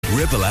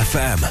Ribble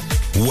FM.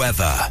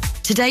 Weather.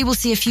 Today we'll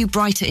see a few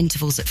brighter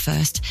intervals at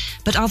first,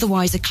 but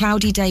otherwise a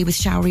cloudy day with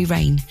showery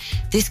rain.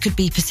 This could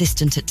be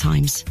persistent at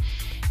times.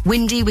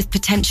 Windy with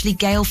potentially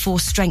gale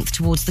force strength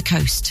towards the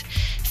coast.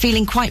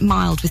 Feeling quite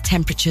mild with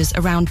temperatures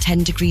around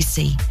 10 degrees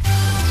C.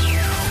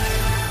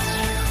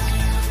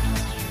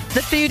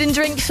 The Food and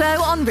Drink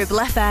Show on Ribble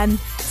FM.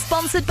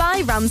 Sponsored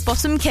by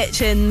Ramsbottom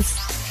Kitchens.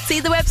 See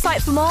the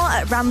website for more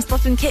at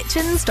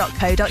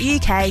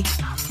ramsbottomkitchens.co.uk.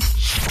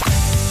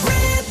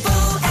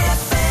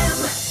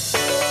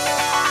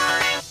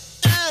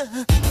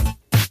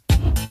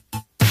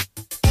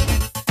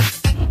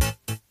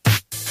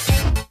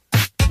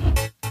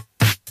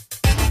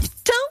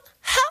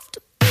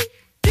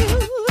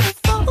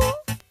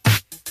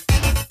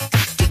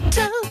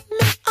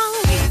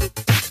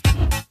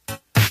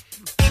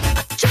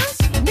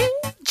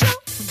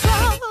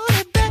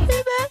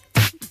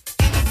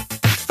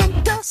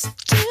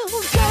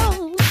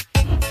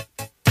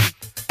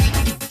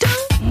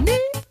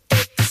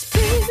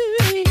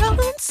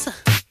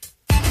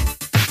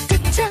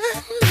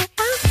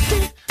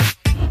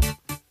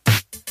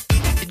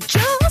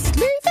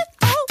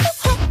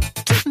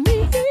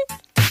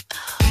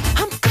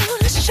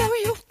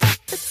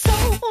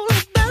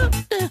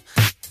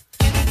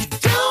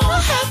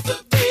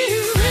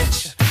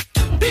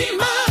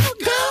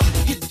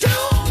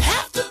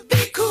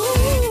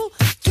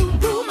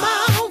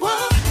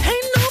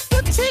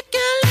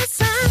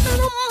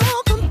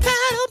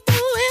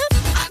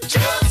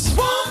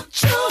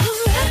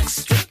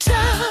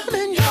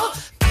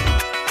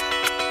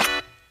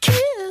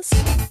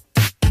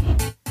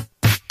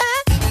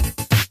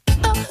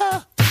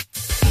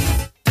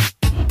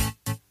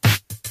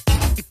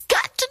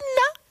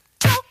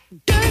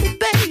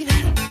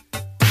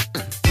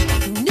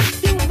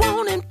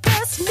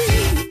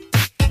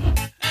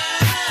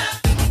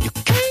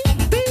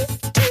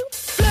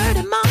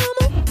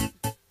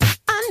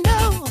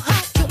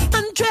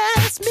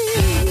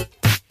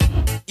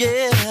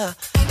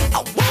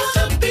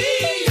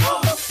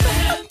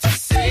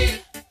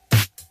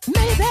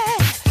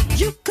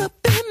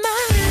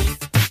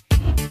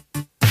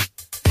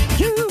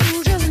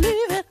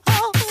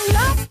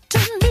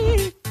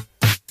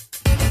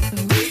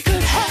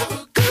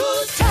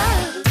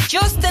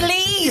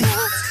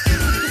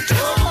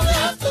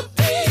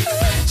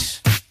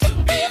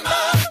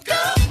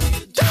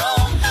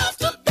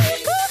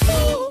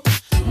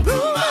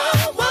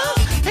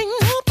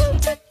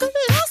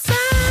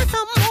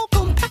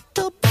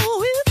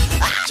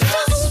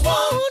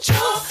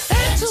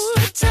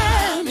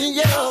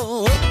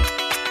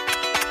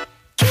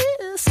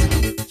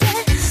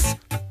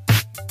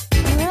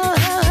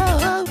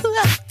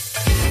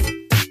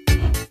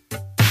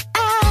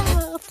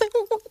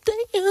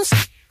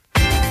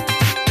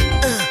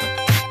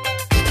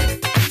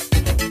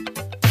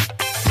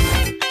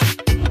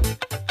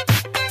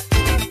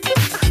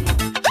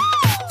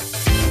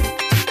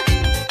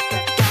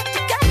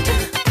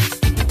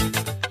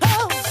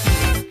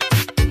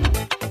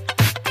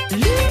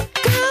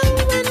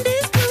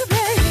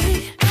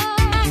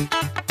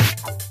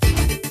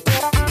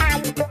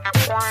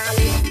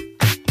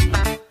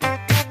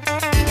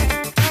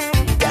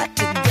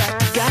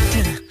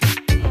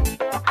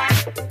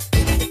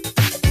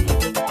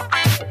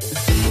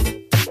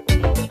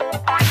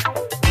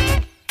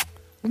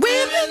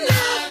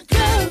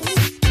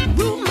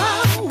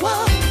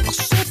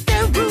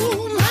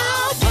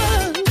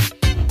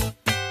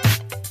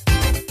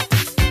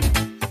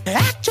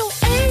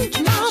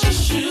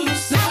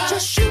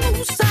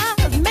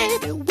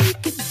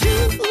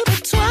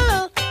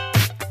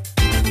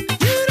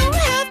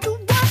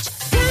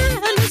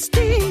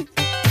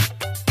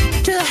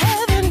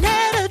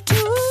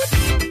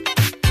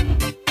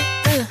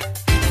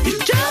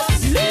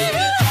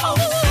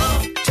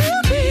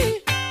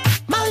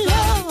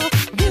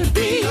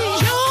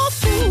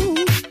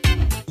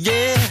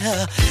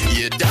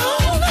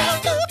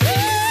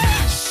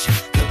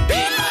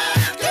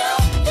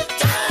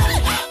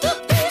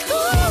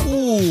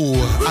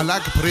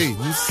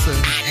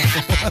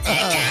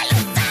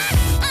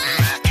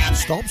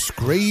 Stop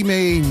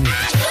screaming.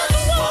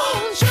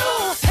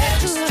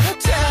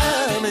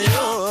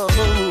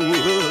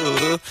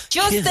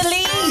 Just the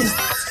leaves.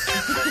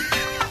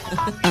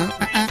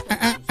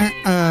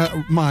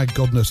 My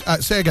goodness.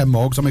 Say again,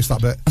 Morgs. I missed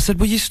that bit. I said,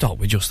 will you stop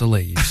with just the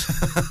leaves?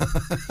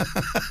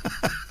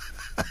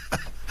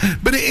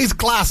 But it is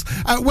class.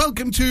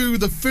 Welcome to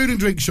the Food and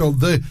Drink Show,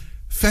 the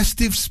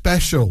festive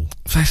special.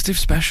 Festive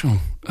special.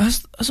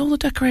 Has all the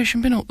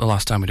decoration been up the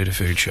last time we did a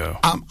food show?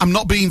 I'm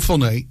not being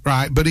funny,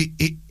 right? But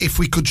if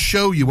we could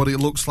show you what it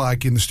looks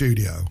like in the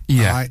studio,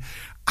 yeah. Right,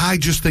 I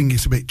just think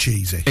it's a bit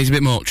cheesy. It's a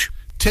bit much.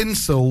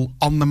 Tinsel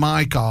on the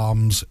mic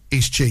arms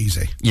is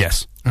cheesy.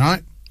 Yes. All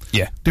right?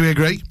 Yeah. Do we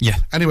agree? Yeah.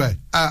 Anyway,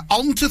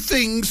 on to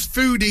things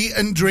foodie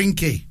and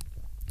drinky.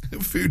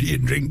 Foodie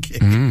and drinky.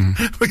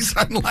 We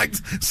sound like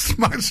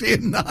Smashy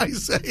and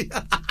Nicey.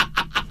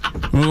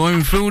 Well,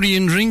 I'm foodie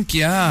and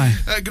drinky, aye.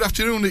 Good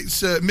afternoon,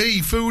 it's me,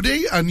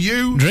 Foodie, and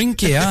you...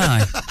 Drinky,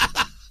 aye.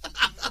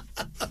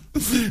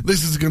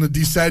 This is going to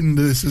descend,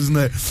 this, isn't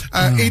it?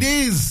 It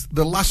is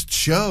the last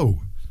show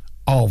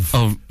of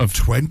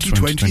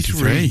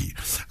 2023.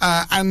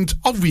 And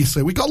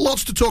obviously, we got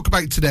lots to talk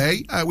about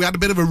today. We had a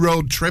bit of a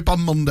road trip on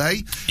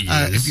Monday.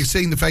 Yes. If you've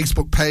seen the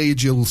Facebook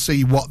page, you'll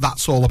see what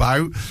that's all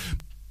about.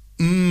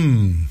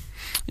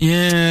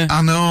 Yeah.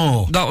 I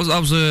know. That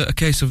was a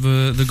case of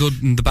the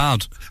good and the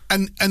bad.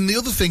 And the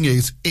other thing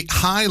is, it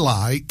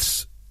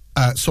highlights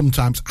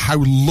sometimes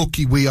how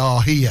lucky we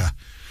are here.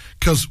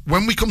 Because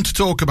when we come to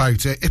talk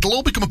about it, it'll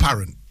all become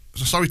apparent.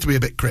 So sorry to be a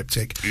bit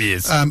cryptic.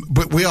 Yes.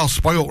 But we are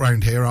spoilt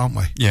round here, aren't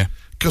we? Yeah.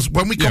 Because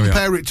when we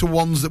compare it to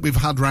ones that we've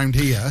had round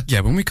here... Yeah,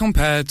 when we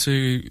compare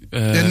to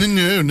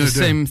the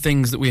same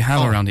things that we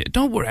have around here.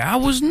 Don't worry, I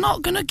was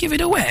not going to give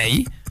it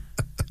away.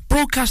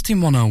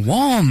 Broadcasting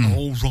 101.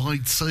 All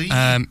right, see?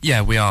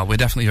 Yeah, we are. We're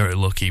definitely very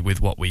lucky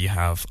with what we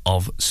have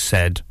of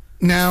said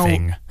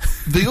thing.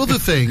 The other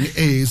thing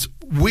is,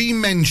 we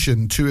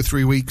mentioned 2 or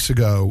 3 weeks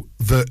ago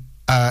that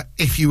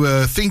if you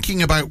were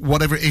thinking about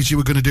whatever it is you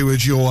were going to do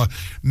as your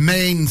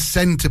main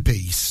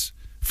centrepiece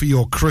for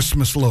your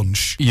Christmas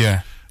lunch...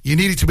 Yeah. You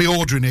needed to be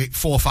ordering it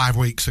 4 or 5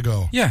 weeks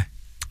ago. Yeah.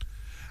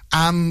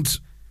 And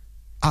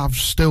I've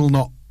still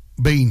not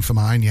been for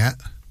mine yet.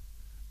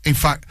 In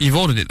fact... You've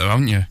ordered it, though,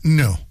 haven't you?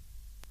 No.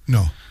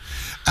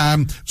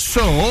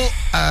 So,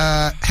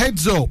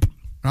 heads up,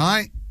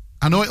 right?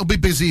 I know it'll be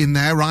busy in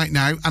there right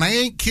now, and I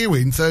ain't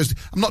queuing Thursday.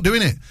 I'm not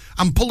doing it.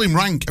 I'm pulling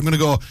rank. I'm going to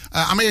go,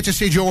 I'm here to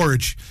see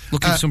George.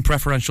 Looking for some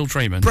preferential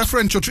treatment.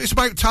 It's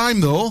about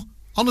time, though.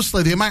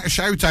 Honestly, the amount of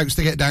shout-outs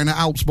to get down at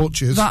Alps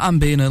Butchers. That and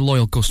being a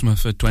loyal customer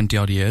for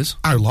 20-odd years.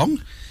 How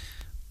long?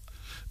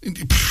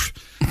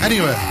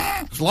 Anyway,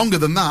 it's longer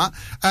than that.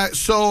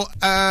 So,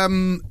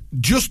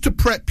 just to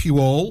prep you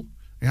all,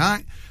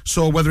 right?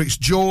 So whether it's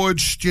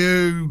George,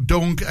 Stu,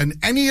 Dunk, and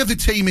any other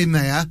team in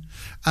there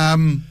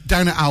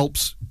down at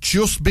Alps,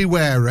 just be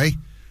wary.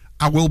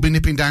 I will be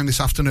nipping down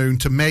this afternoon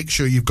to make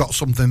sure you've got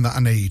something that I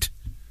need.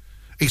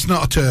 It's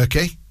not a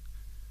turkey.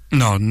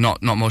 No,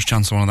 not much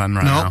chance of one of them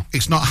now. No,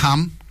 it's not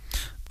ham.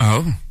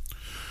 Oh.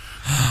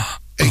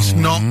 It's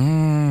not...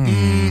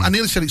 I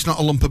nearly said it's not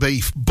a lump of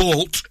beef,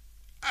 but...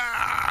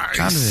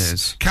 Kind of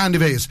is. Kind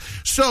of is.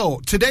 So,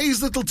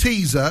 today's little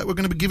teaser, we're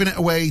going to be giving it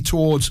away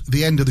towards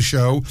the end of the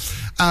show.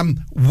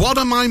 What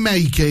am I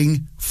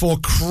making for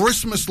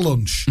Christmas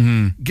lunch?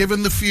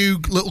 Given the few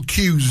little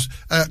clues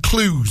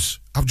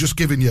I've just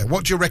given you.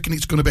 What do you reckon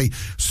it's going to be?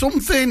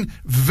 Something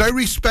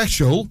very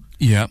special.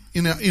 Yeah.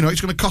 You know,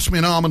 it's going to cost me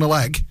an arm and a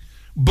leg.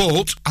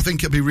 But I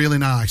think it'll be really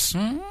nice.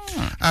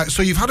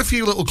 So you've had a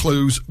few little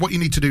clues. What you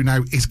need to do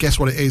now is guess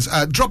what it is.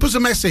 Drop us a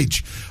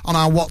message on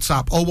our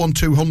WhatsApp,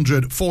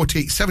 01200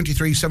 40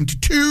 73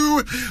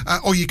 72,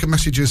 or you can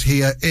message us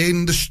here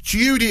in the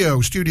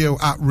studio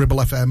at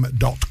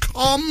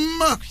ribblefm.com.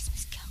 Happy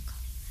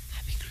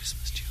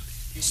Christmas,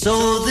 Julie.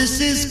 So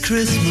this is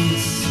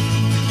Christmas,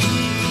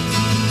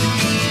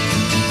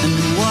 and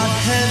what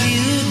have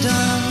you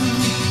done?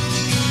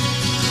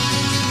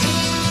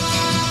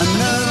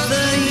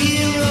 Another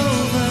year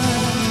over,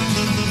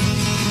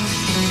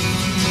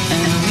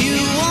 and a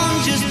new one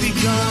just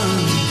begun.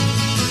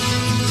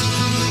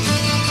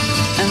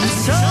 And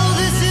so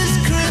this is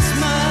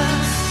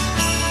Christmas.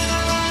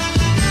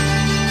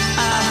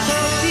 I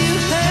hope you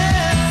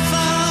had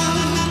fun.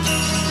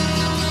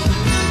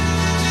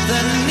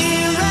 The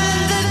near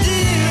and the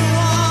dear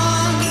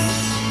ones,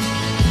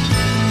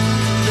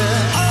 the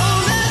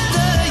old and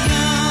the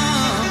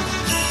young.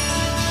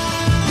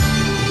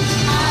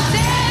 A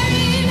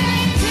very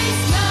Merry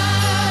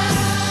Christmas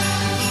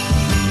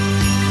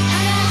and a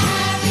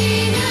Happy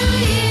New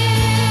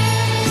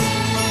Year.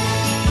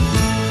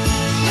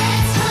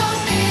 Let's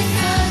hope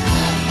it's a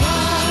good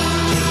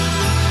one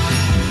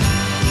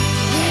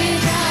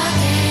without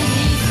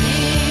any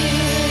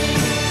fear.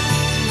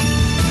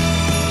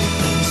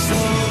 So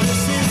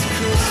this is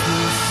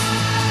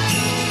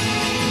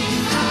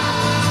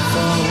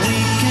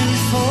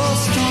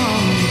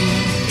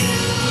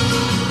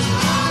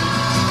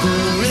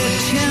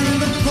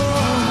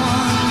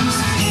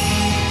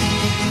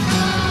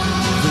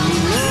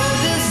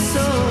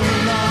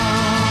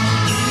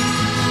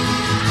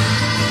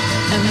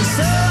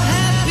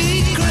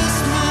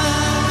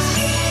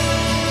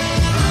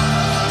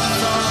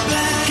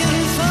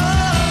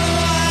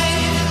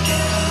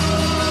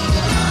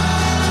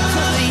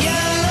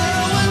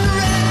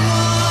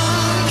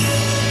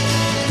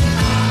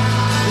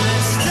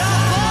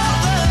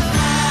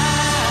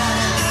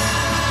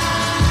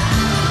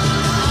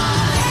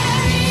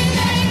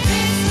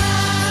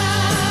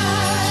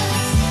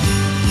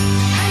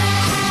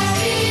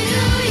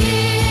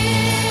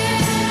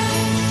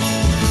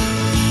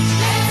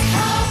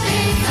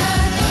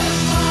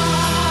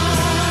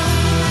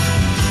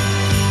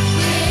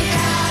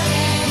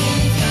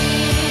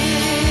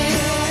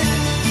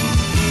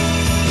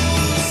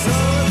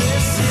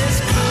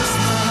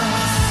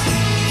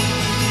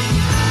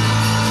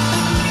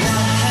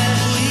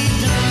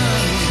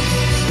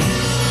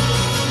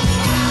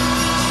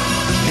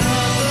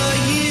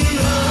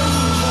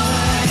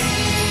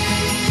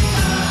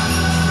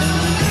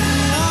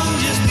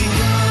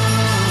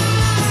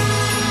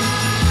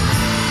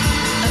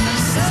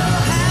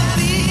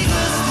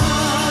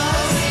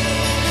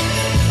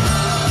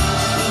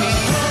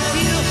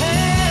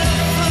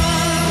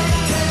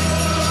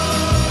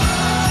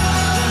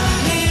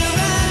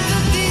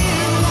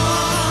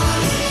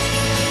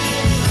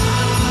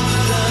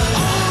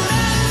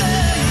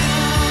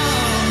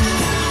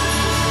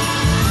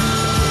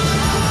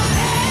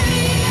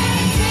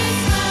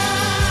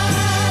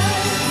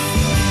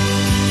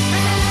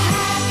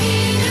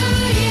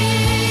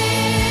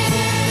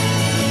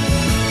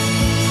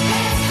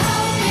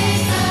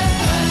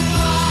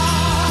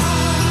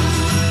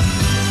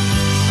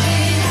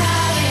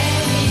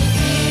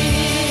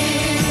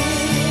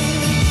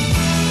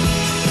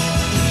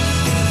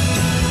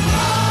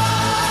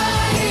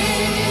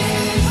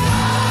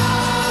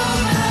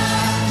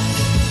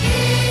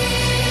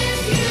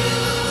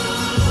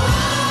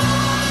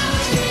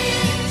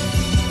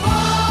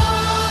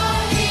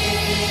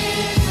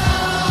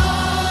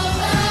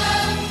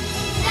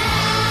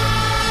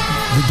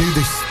We do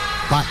this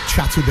like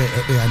chatty bit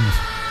at the end.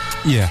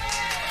 Yeah.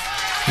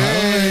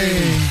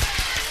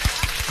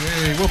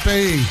 Hey,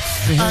 whoopee.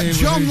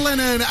 John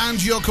Lennon and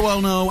Yoko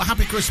Ono,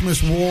 Happy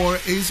Christmas, war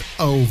is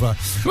over.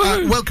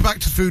 Welcome back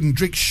to Food and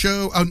Drink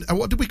Show.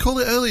 What did we call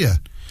it earlier?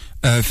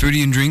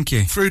 Foodie and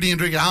Drinky. Foodie and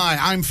Drinky. Hi,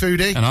 I'm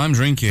Foodie. And I'm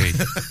Drinky.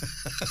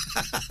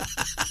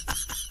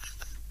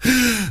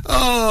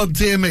 Oh,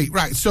 dear me.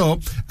 Right,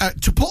 so,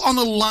 to put on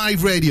a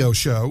live radio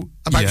show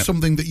about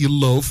something that you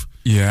love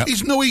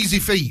is no easy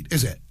feat,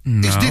 is it?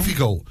 No. It's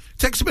difficult. It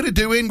takes a bit of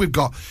doing. We've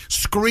got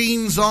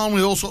screens on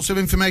with all sorts of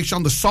information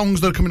on the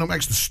songs that are coming up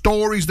next, the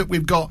stories that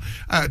we've got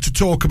to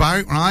talk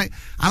about, right?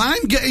 And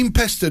I'm getting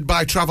pestered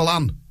by Travel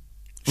Ann.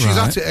 She's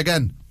at it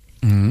again.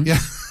 Mm-hmm. Yeah.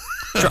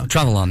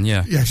 Travel on,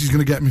 yeah. Yeah, she's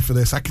going to get me for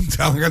this, I can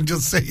tell. I can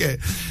just see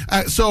it.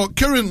 So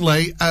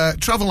currently,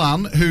 Travel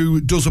Ann, who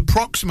does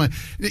approximate...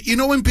 You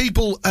know when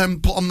people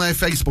put on their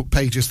Facebook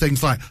pages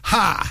things like,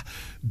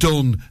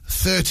 done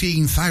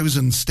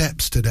 13,000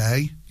 steps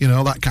today, you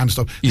know, that kind of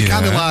stuff. They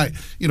kind of like,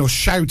 you know,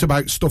 shout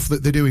about stuff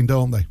that they're doing,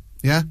 don't they?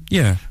 Yeah?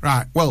 Yeah.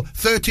 Right, well,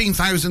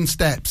 13,000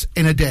 steps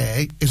in a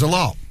day is a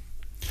lot.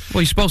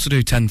 Well, you're supposed to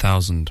do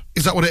 10,000.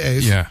 Is that what it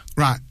is? Yeah.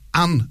 Right.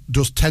 Anne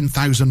does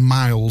 10,000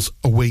 miles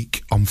a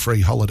week on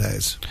free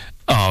holidays.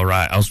 Oh,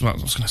 right. I was going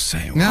to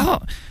say,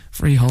 what?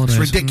 Free holidays.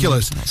 It's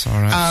ridiculous. That's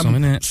all right.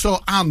 Isn't it? So,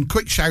 Anne,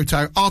 quick shout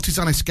out,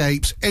 Artisan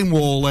Escapes in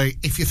Whalley.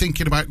 If you're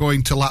thinking about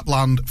going to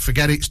Lapland,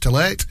 forget it, it's too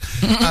late.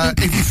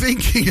 If you're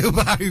thinking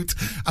about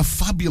a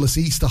fabulous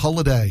Easter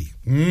holiday.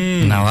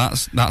 Now,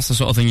 that's the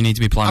sort of thing you need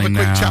to be planning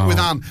now. Have a quick chat with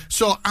Anne.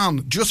 So,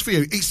 Anne, just for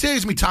you, it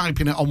saves me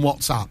typing it on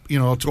WhatsApp, you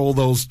know, to all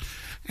those...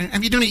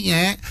 Have you done it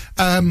yet?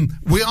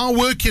 We are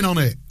working on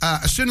it.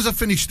 As soon as I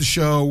finish the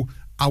show,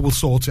 I will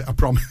sort it, I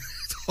promise.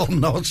 Oh,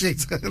 no,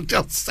 she's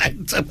just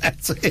sent a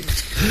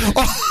message.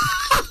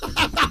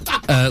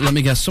 Let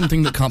me guess,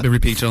 something that can't be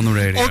repeated on the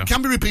radio. Oh, it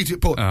can be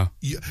repeated, but...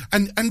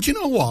 And do you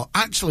know what?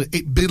 Actually,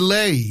 it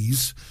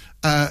belays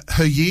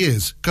her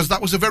years, because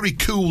that was a very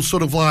cool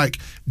sort of like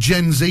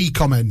Gen Z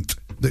comment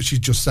that she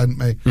just sent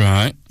me.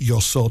 Right.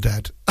 You're so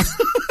dead.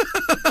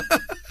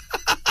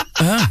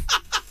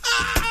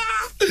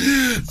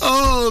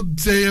 Oh,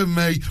 dear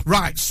me.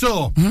 Right,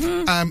 so,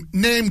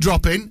 name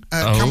dropping.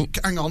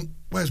 Hang on,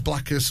 where's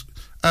Blackers?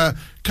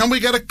 Can we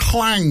get a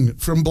clang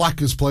from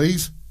Blackers,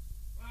 please?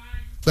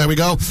 There we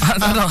go.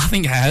 I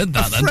think I heard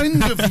that.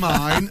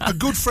 A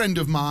good friend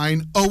of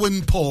mine,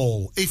 Owen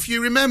Paul. If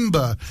you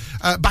remember,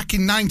 back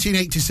in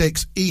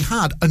 1986, he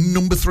had a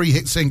number 3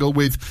 hit single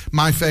with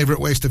My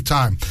Favourite Waste of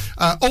Time.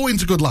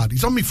 Owen's a good lad.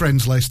 He's on my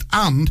friends list,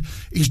 and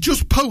he's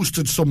just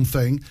posted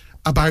something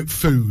about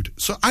food.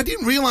 So I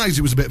didn't realise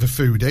he was a bit of a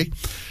foodie,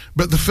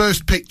 but the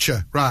first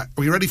picture, right,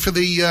 are you ready for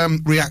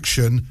the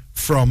reaction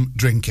from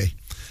Drinky?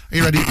 Are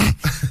you ready?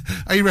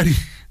 Are you ready?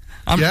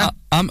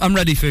 I'm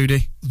ready,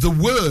 foodie. The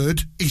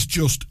word is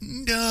just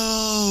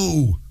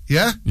no.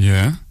 Yeah?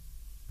 Yeah.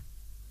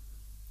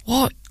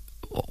 What?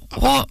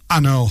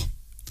 I know.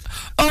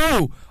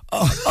 Oh!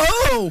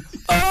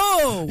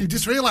 You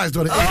just realised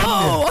what it is,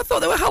 Oh, I thought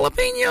they were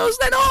jalapenos.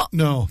 They're not.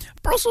 No.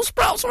 Brussels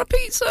sprouts on a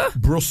pizza.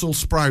 Brussels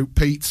sprout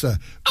pizza.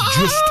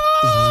 Just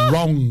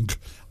wrong.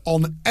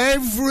 On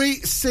every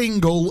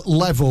single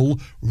level,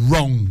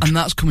 wrong. And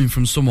that's coming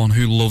from someone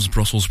who loves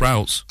Brussels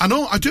sprouts. I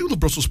know, I do love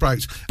Brussels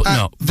sprouts. But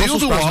no, the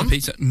Brussels other sprouts one, on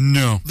pizza,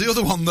 no. The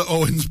other one that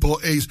Owen's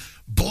put is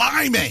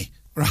blimey,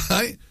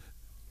 right?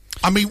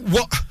 I mean,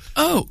 what?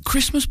 Oh,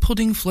 Christmas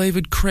pudding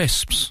flavoured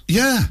crisps.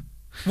 Yeah.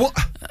 What?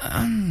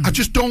 I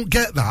just don't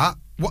get that.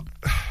 What?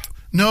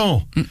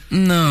 No.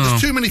 No.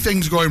 There's too many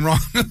things going wrong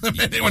at the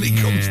minute when it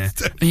comes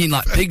to... I mean,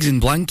 like pigs in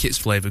blankets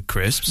flavoured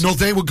crisps. No,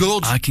 they were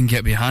good. I can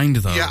get behind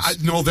those. Yeah,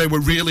 no, they were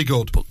really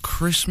good. But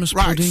Christmas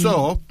right, pudding...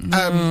 so,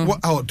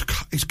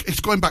 it's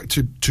going back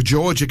to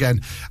George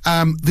again.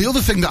 The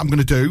other thing that I'm going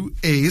to do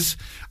is,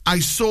 I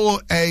saw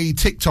a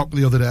TikTok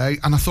the other day,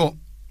 and I thought,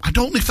 I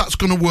don't know if that's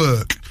going to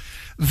work.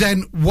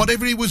 Then,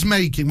 whatever he was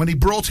making, when he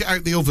brought it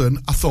out the oven,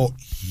 I thought,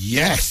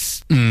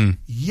 yes.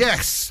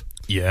 Yes.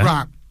 Yeah.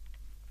 Right.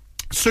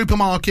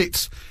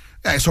 Supermarkets,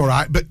 it's all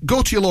right, but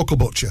go to your local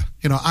butcher.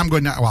 You know, I'm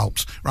going down to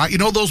Alps, right? You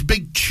know those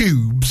big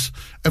tubes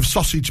of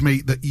sausage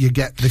meat that you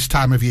get this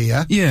time of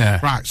year? Yeah.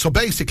 Right, so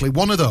basically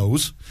one of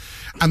those,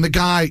 and the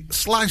guy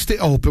sliced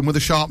it open with a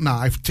sharp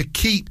knife to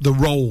keep the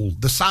roll,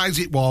 the size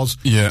it was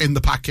in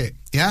the packet,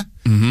 yeah?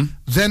 Mm-hmm.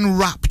 Then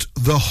wrapped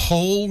the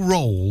whole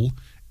roll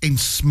in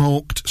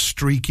smoked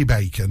streaky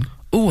bacon.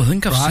 Oh, I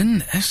think I've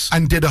seen this.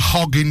 And did a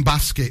hog in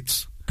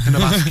baskets. In a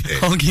basket.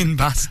 Hog in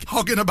basket.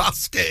 Hog in a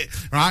basket,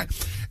 right?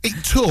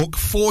 It took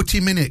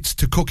 40 minutes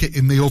to cook it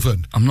in the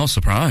oven. I'm not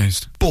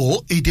surprised.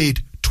 But he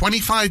did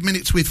 25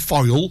 minutes with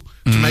foil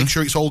to make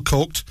sure it's all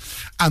cooked,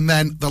 and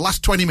then the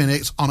last 20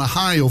 minutes on a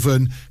high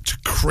oven to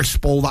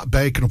crisp all that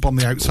bacon up on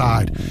the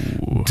outside.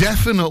 Ooh.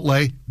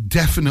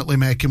 Definitely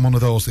making one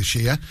of those this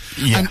year.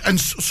 Yeah. And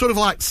sort of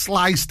like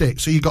sliced it,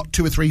 so you got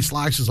 2 or 3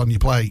 slices on your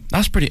plate.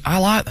 That's pretty... I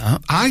like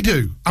that. I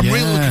do. I'm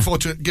really looking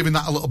forward to giving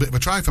that a little bit of a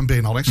try, if I'm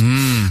being honest.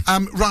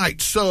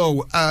 Right,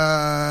 so...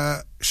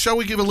 shall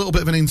we give a little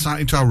bit of an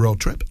insight into our road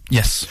trip?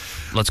 Yes,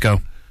 let's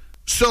go.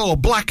 So,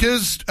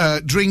 Blackers,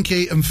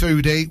 Drinky and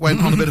Foodie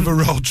went on a bit of a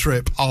road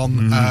trip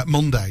on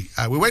Monday.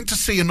 We went to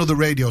see another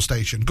radio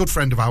station, good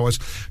friend of ours,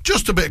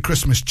 just a bit of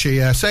Christmas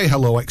cheer, say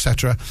hello,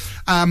 etc.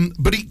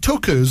 But it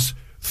took us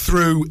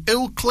through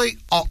Ilkley,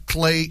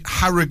 Otley,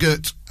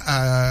 Harrogate,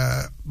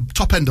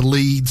 top end of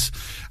Leeds,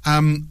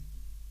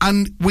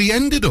 and we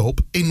ended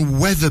up in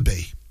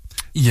Wetherby.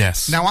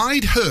 Yes. Now,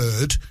 I'd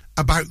heard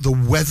about the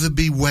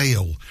Wetherby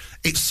whale.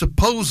 It's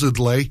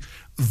supposedly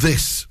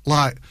this,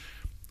 like,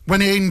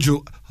 when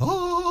Angel,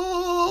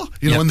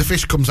 when the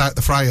fish comes out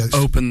the fryer.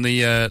 Open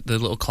the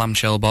little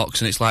clamshell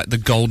box and it's like the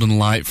golden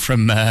light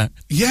from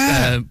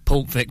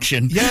Pulp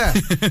Fiction. Yeah.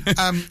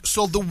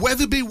 So the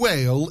Wetherby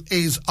whale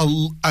is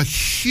a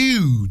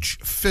huge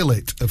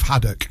fillet of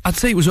haddock. I'd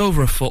say it was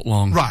over a foot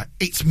long. Right.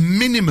 It's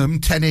minimum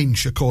 10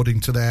 inch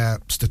according to their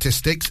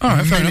statistics. All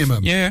right,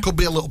 minimum. Yeah. Could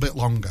be a little bit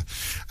longer.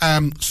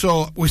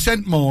 So we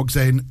sent Morgs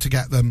in to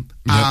get them.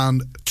 Yep.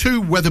 And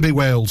 2 Wetherby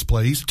whales,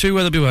 please. 2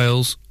 Wetherby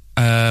whales.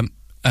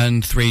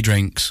 And 3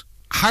 drinks.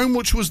 How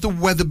much was the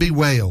Wetherby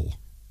whale?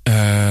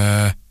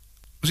 Was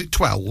it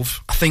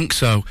 12? I think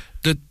so.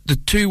 The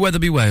 2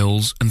 Wetherby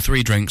whales and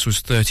 3 drinks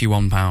was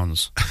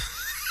 £31.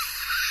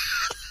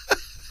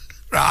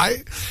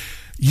 Right.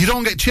 You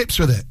don't get chips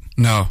with it.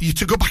 No. You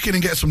to go back in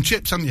and get some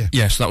chips, haven't you?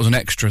 Yes, that was an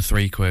extra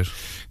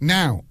 £3.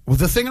 Now, well,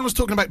 the thing I was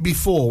talking about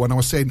before when I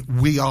was saying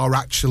we are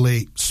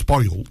actually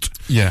spoilt,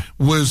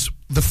 was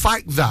the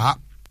fact that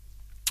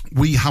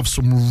we have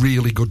some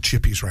really good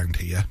chippies round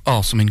here.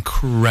 Oh, some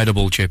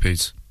incredible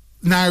chippies.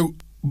 Now,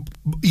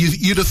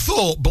 you'd have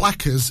thought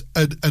Blackers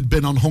had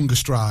been on hunger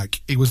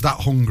strike. He was that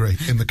hungry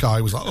in the car.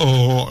 He was like,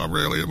 I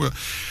really...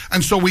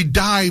 And so we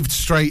dived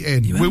straight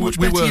in. You were much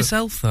better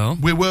yourself, though.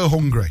 We were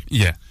hungry.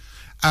 Yeah.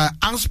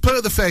 As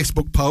per the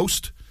Facebook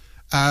post,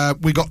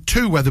 we got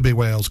 2 Wetherby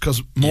whales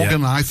because Morgan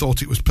and I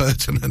thought it was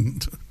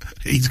pertinent.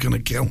 He's going to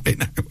kill me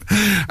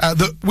now.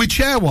 We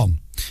share one.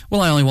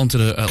 Well, I only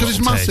wanted a because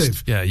it's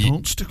massive. Yeah,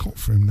 don't stick up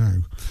for him now.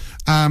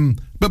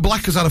 But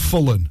Blackers had a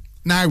full one.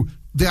 Now,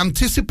 the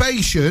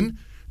anticipation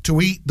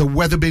to eat the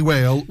Wetherby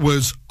whale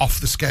was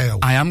off the scale.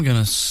 I am going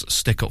to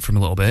stick up for him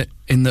a little bit,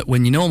 in that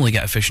when you normally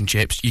get a fish and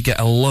chips, you get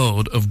a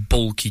load of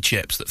bulky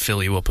chips that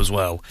fill you up as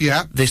well.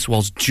 Yeah. This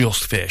was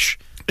just fish.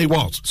 It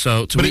was.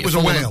 So but it was a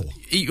whale.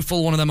 Eat a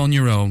full one of them on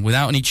your own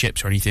without any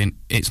chips or anything,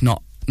 it's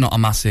not a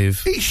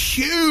massive... It's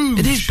huge.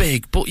 It is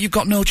big, but you've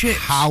got no chips.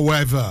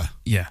 However...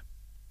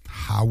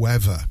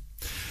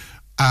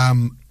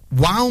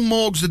 while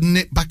Morgs had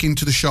nipped back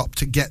into the shop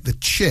to get the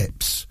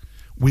chips,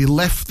 we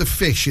left the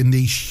fish in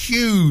these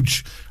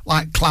huge,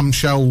 like,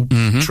 clamshell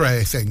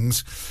tray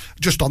things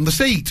just on the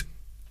seat,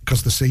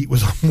 because the seat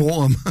was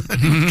warm.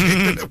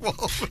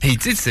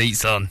 Heated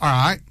seats on. All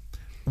right.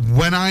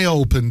 When I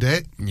opened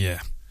it,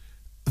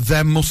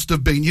 there must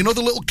have been, you know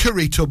the little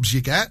curry tubs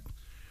you get?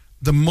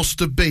 There must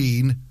have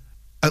been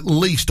at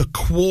least a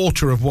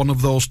quarter of one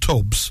of those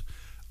tubs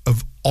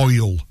of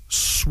oil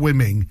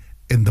swimming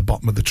in the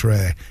bottom of the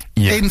tray.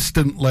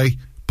 Instantly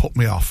put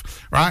me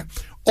off, right?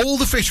 All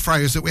the fish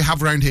fryers that we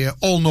have around here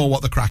all know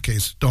what the crack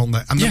is, don't they?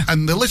 And,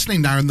 and they're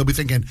listening now and they'll be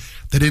thinking,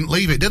 they didn't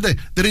leave it, did they?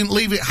 They didn't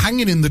leave it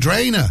hanging in the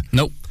drainer.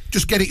 Nope.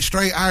 Just get it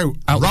straight out.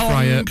 Out the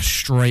fryer,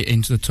 straight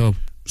into the tub.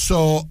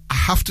 So, I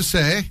have to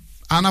say,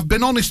 and I've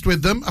been honest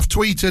with them, I've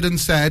tweeted and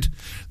said,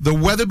 the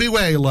Wetherby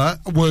whaler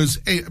was,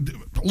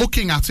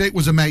 looking at it,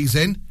 was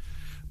amazing,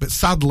 but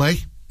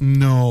sadly,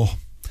 no.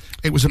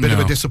 It was a bit of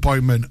a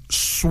disappointment.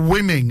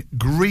 Swimming,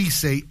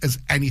 greasy as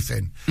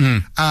anything.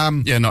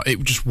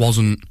 It just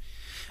wasn't.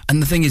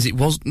 And the thing is, it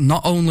was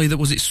not only that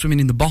was it swimming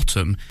in the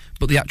bottom,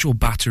 but the actual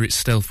batter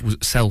itself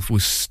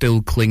was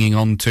still clinging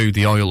on to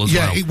the oil as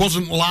well. Yeah, it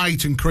wasn't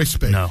light and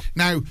crispy. No.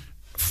 Now,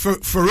 for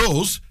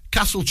us,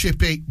 Castle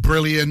Chippy,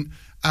 brilliant.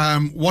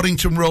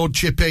 Waddington Road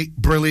Chippy,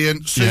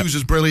 brilliant.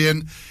 Susa's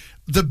brilliant.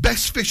 The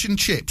best fish and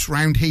chips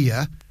round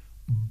here,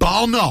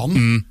 bar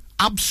none,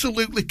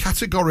 absolutely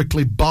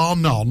categorically bar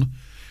none,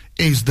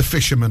 is the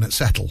Fisherman at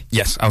Settle.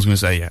 Yes, I was going to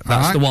say,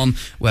 That's the one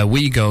where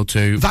we go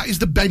to. That is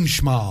the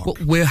benchmark. Well,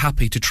 we're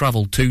happy to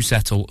travel to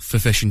Settle for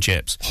fish and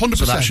chips. 100%.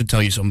 So that should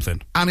tell you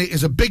something. And it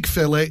is a big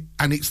fillet,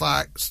 and it's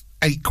like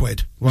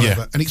 £8,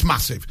 whatever, and it's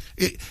massive.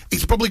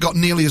 It's probably got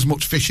nearly as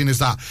much fishing as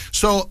that.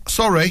 So,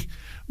 sorry,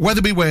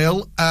 Wetherby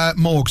whale,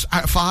 Morgs,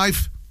 out of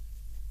 5?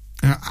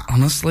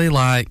 Honestly,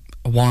 like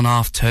a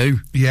 1.5, 2.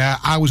 Yeah,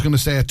 I was going to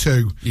say a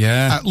 2.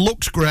 Yeah.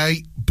 Looks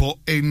great, but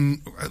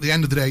at the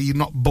end of the day, you've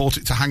not bought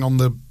it to hang on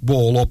the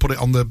wall or put it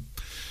on the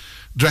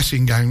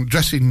dressing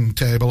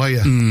table, are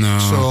you? No.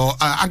 So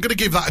I'm going to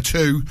give that a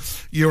 2.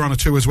 You're on a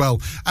 2 as well.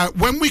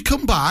 When we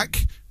come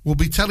back, we'll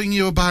be telling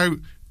you about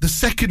the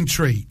second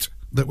treat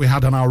that we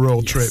had on our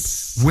road trip,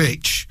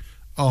 which,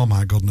 oh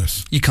my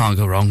goodness, you can't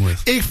go wrong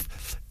with.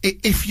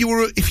 If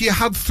you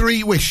had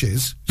 3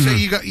 wishes, say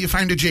you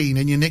found a genie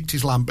and you nicked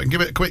his lamp and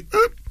give it a quick,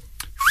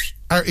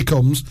 out he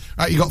comes.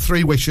 You got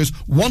 3 wishes.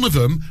 One of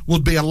them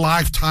would be a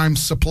lifetime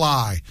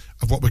supply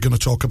of what we're going to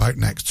talk about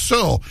next.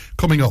 So,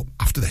 coming up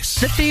after this.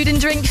 The Food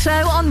and Drink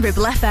Show on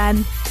Ribble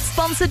FM.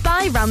 Sponsored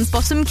by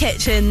Ramsbottom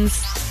Kitchens.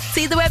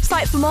 See the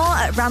website for more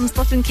at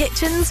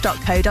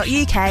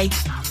ramsbottomkitchens.co.uk.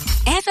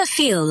 Ever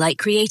feel like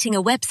creating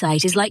a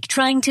website is like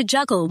trying to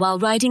juggle while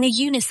riding a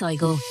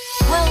unicycle?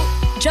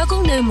 Well,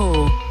 juggle no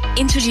more.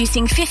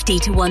 Introducing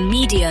 50-to-1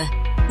 Media.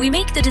 We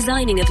make the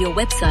designing of your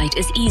website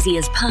as easy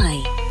as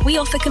pie. We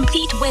offer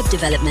complete web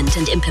development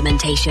and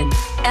implementation.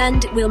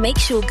 And we'll make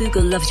sure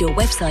Google loves your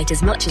website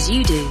as much as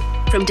you do.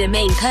 From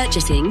domain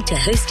purchasing to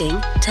hosting,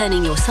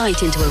 turning your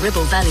site into a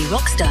Ribble Valley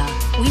rockstar,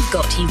 we've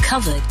got you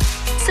covered.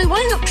 So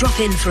why not drop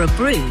in for a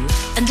brew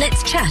and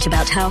let's chat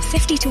about how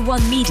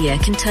 50-to-1 Media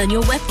can turn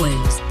your web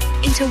woes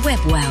into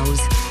web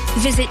wows.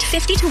 Visit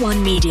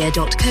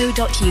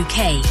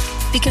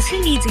 50to1media.co.uk because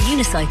who needs a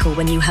unicycle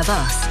when you have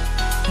us?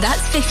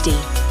 That's 50,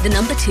 the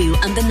number 2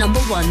 and the number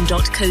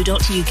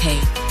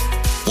 1.co.uk.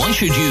 Why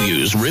should you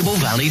use Ribble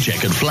Valley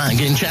Checkered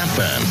Flag in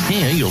Chatburn?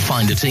 Here you'll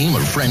find a team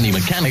of friendly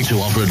mechanics who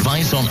offer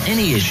advice on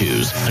any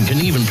issues and can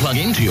even plug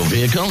into your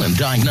vehicle and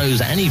diagnose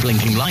any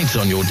blinking lights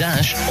on your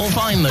dash or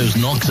find those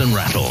knocks and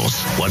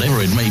rattles.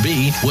 Whatever it may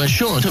be, we're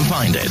sure to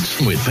find it.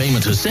 With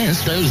Payment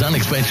Assist, those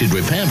unexpected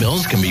repair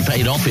bills can be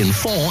paid off in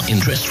 4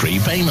 interest-free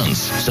payments.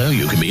 So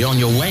you can be on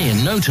your way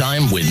in no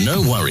time with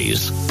no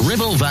worries.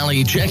 Ribble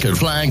Valley Checkered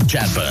Flag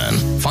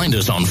Chatburn. Find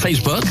us on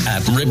Facebook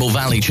at Ribble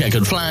Valley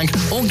Checkered Flag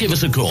or give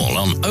us a call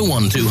on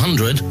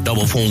 01200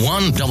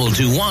 441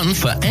 221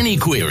 for any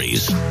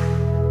queries.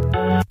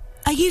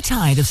 Are you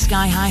tired of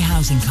sky-high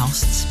housing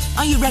costs?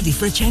 Are you ready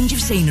for a change of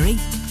scenery?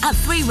 At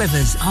Three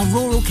Rivers, our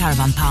rural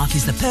caravan park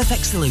is the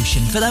perfect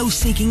solution for those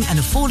seeking an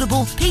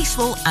affordable,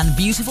 peaceful and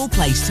beautiful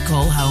place to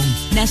call home.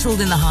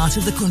 Nestled in the heart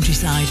of the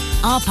countryside,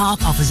 our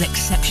park offers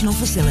exceptional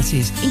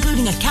facilities,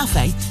 including a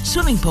cafe,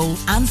 swimming pool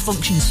and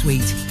function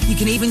suite. You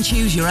can even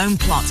choose your own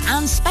plot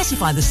and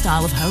specify the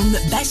style of home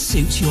that best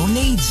suits your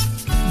needs.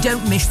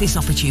 Don't miss this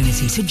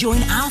opportunity to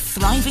join our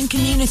thriving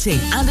community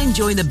and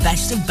enjoy the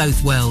best of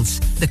both worlds,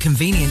 the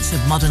convenience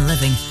of modern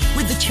living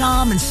with the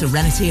charm and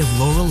serenity of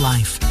rural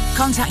life.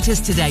 Contact us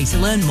today to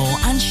learn more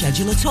and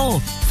schedule a tour.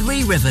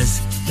 Three Rivers,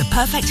 the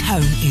perfect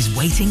home is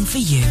waiting for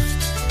you.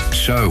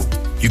 So,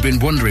 you've been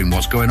wondering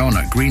what's going on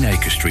at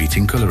Greenacre Street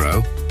in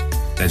Clitheroe?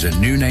 There's a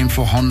new name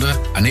for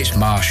Honda and it's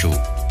Marshall.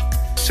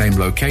 Same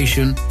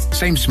location,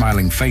 same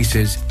smiling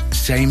faces,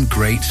 same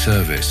great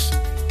service.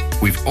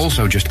 We've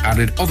also just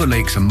added other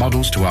lakes and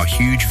models to our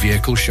huge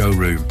vehicle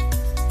showroom.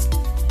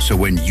 So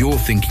when you're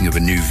thinking of a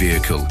new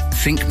vehicle,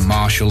 think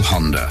Marshall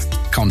Honda.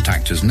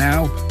 Contact us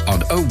now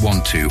on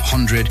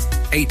 01200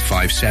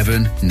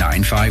 857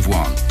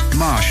 951.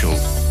 Marshall,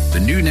 the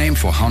new name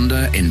for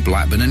Honda in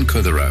Blackburn and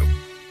Clitheroe.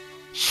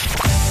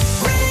 Snow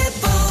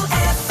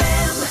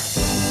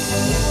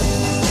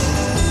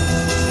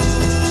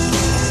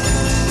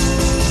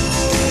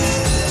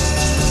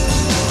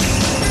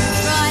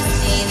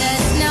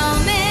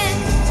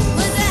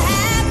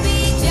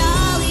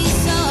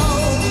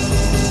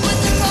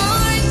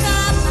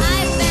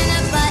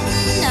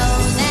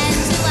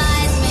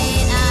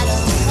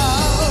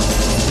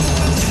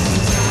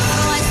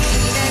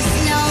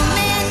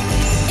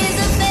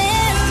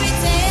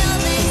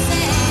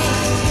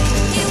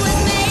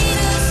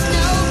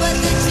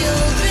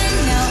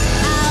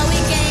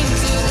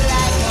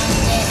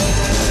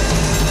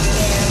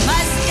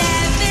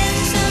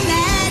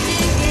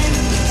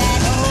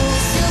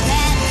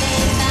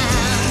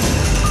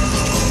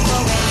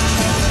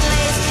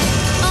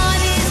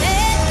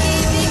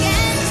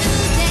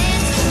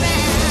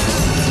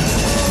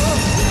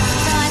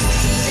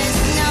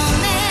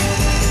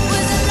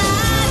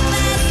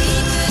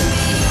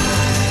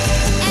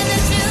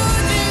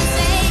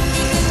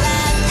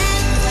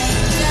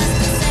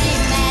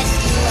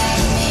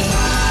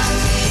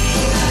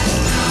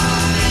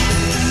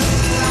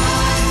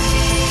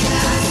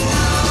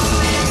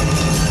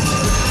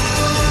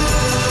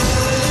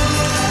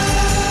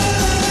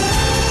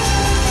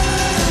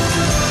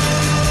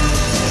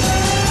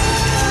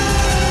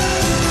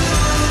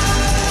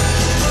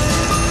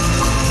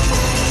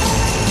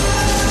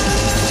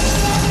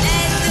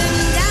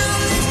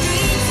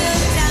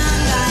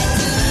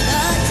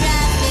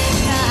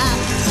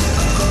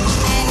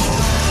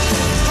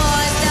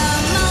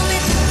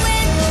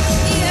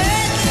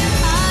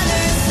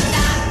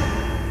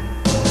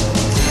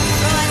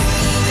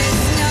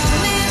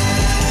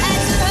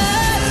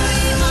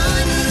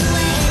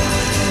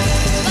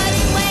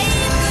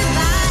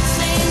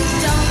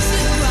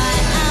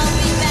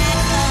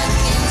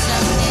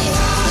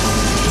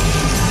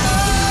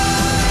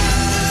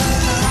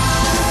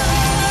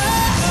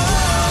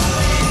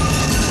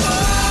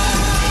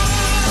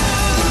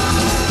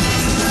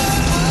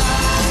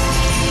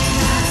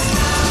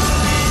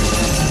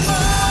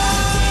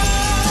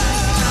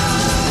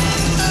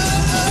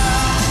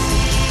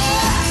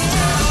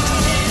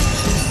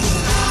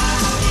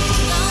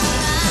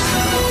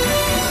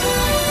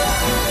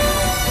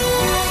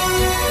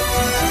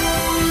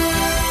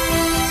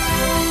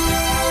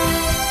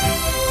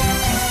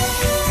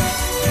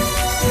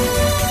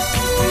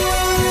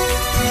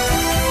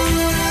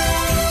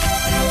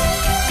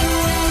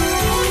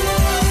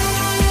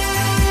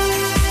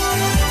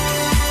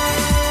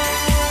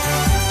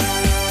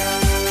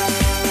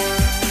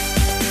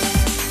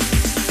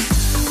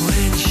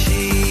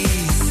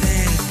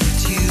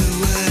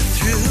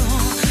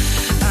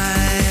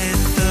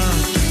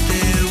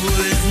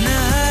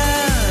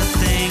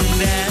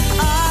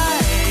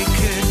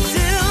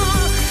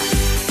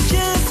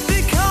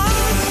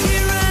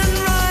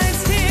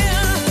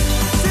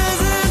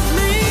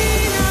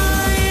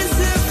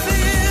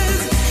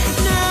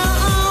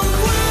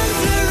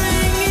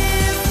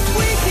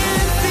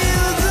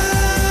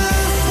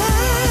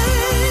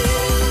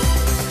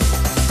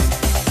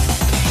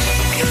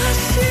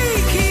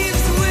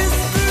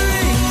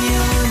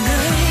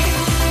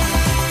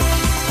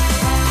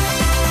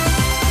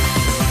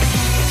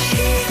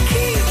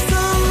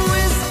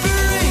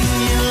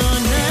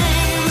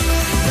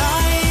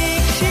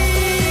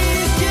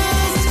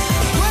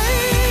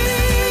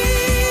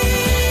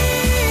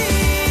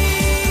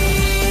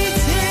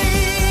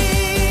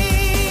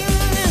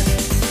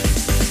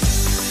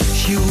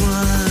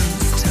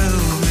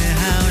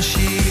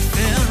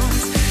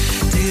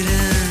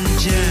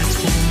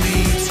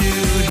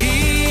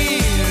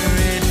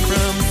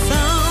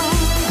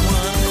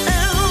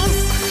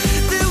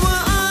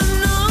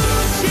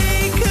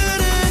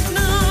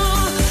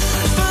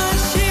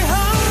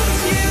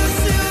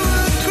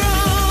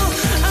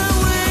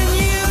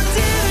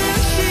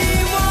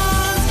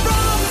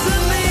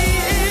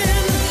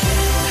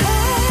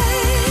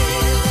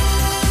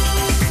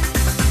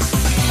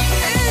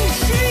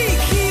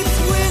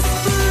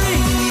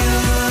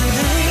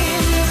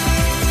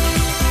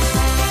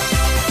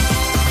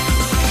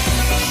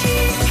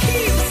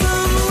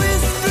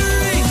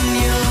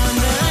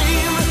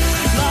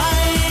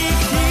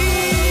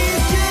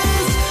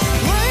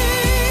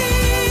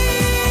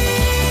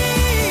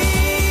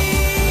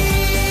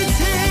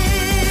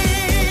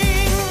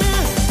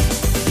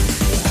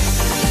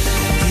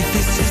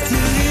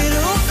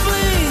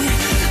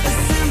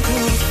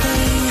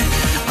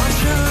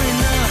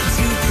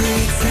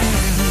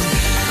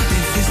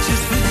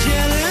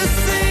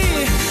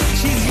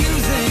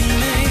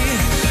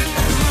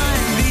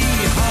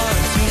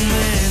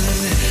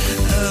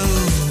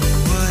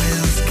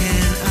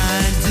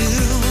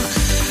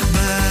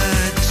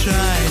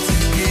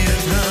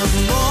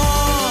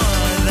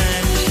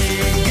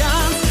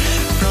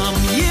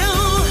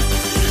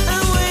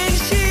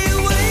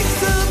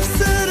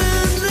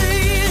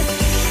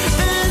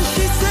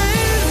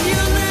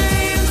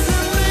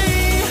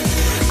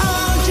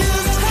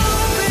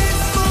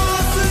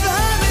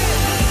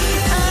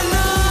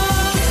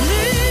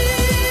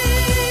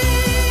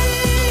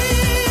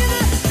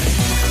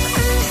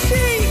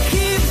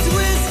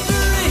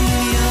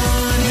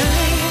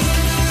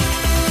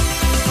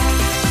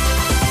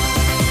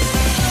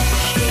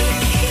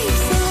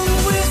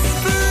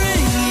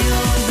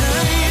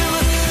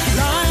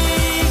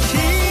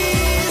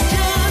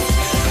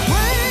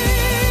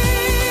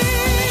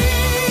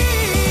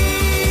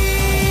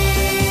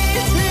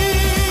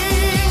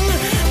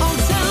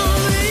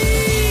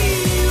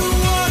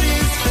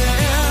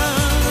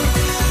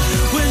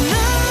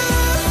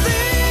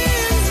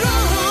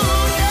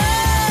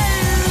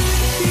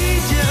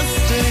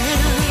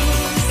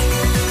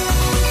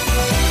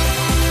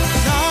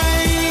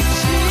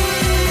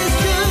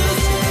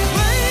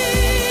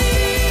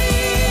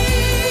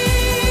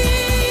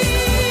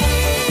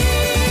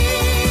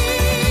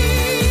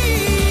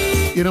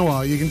You know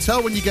what? You can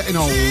tell when you're getting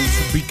old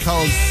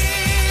because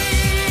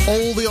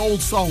all the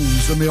old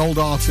songs and the old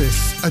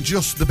artists are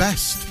just the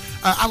best.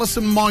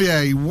 Alison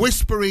Moyet,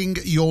 Whispering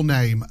Your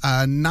Name,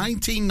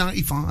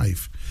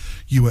 1995.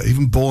 You were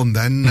even born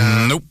then.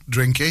 Nope.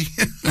 Drinky.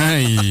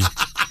 Hey.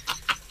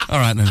 All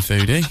right then,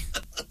 Foodie.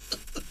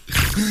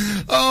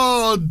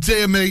 Oh,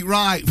 dear me.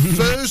 Right.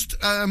 First,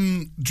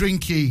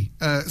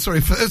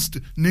 first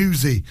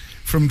newsy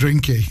from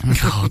Drinky.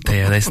 Oh,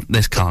 dear.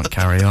 This can't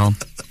carry on.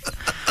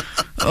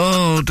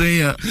 Oh,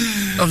 dear.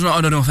 I've not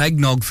had enough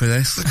eggnog for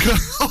this.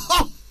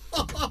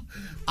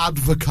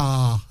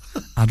 Advocar.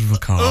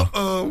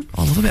 Oh,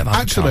 I love a bit of Advocar.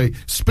 Actually,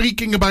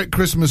 speaking about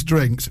Christmas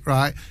drinks,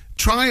 right?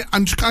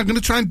 I'm going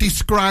to try and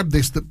describe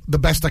this the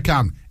best I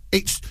can.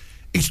 It's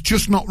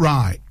just not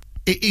right.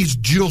 It is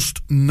just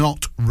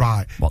not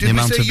right. What, the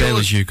amount of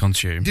Baileys you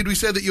consume? Did we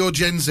say that you're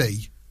Gen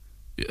Z?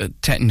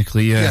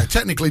 Technically, yeah. Yeah,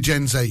 technically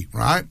Gen Z,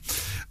 right?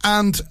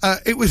 And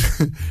it was,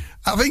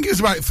 I think it was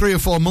about 3 or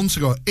 4 months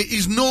ago. It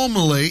is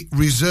normally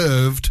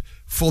reserved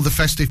for the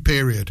festive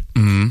period,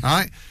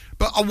 right?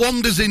 But I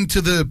wanders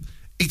into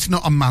it's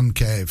not a man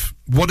cave,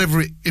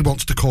 whatever he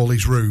wants to call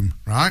his room,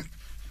 right?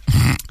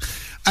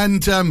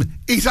 And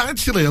it's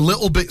actually a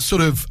little bit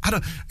sort of,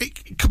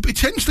 it could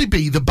potentially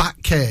be the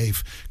Bat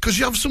Cave, because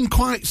you have some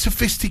quite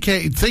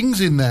sophisticated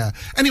things in there.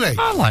 Anyway.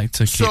 I like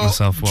to keep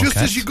myself well just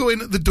kept. as you go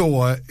in at the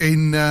door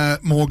in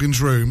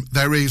Morgan's room,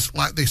 there is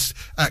like this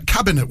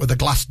cabinet with a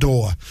glass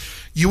door.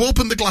 You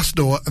open the glass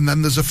door and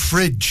then there's a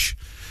fridge.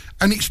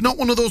 And it's not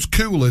one of those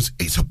coolers,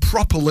 it's a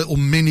proper little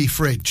mini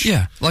fridge.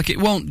 Yeah, like it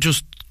won't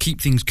just keep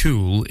things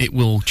cool, it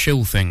will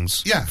chill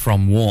things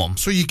from warm.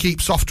 So you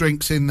keep soft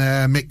drinks in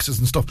there, mixers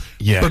and stuff.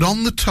 Yeah. But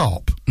on the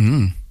top,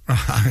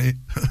 right,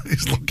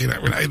 he's looking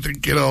at me now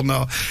thinking, oh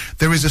no,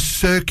 there is a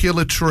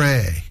circular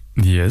tray.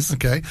 Yes.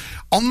 Okay.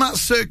 On that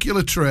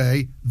circular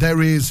tray,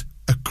 there is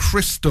a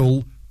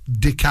crystal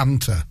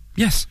decanter.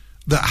 Yes.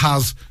 That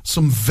has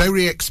some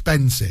very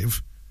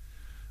expensive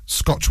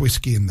Scotch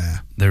whiskey in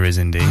there. There is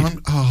indeed.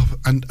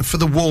 And for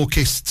the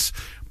walkists,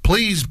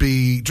 please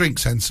drink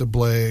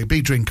sensibly,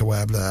 be drink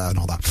aware, blah, and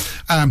all that.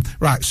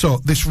 Right, so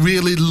this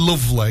really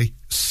lovely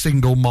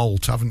single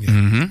malt, haven't you?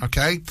 Mm-hmm.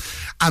 Okay?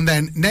 And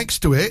then next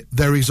to it,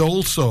 there is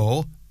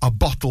also a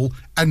bottle.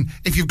 And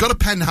if you've got a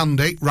pen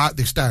handy, write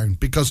this down,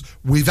 because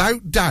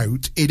without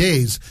doubt, it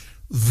is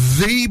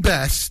the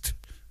best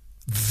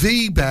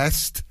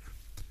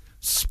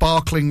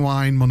sparkling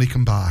wine money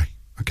can buy.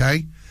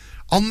 Okay?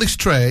 On this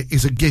tray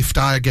is a gift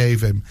I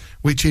gave him,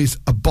 which is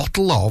a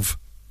bottle of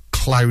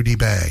Cloudy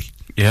Bay.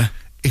 Yeah.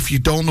 If you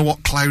don't know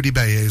what Cloudy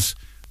Bay is,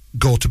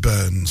 go to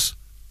Burns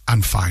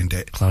and find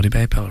it. Cloudy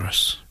Bay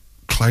Pelorus.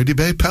 Cloudy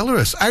Bay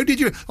Pelorus. How did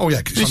you... Oh, yeah,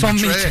 because it's on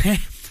the tray.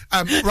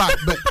 Right,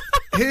 but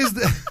here's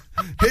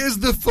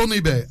the funny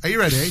bit. Are you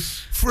ready?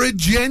 For a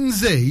Gen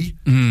Z,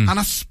 and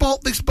I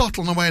spot this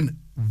bottle and I went,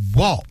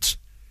 what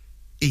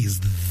is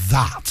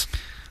that?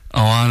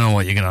 Oh, I know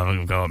what you're going to have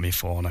a go at me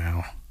for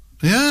now.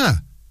 Yeah.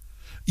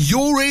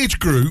 Your age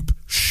group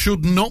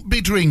should not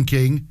be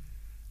drinking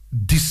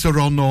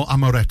Disaronno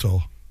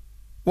Amaretto.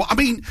 Well, I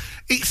mean,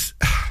 it's...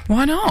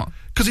 Why not?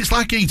 Because it's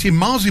like eating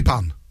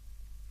marzipan.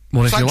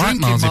 What if you like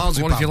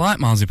marzipan? What if you like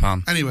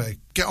marzipan? Anyway,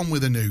 get on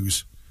with the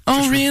news. Oh,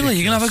 just really? ridiculous.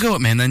 You're going to have a go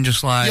at me and then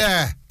just,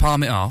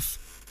 palm it off?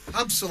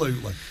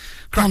 Absolutely.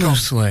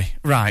 Honestly.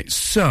 Right,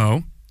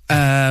 so...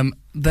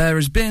 there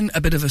has been a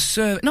bit of a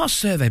survey, not a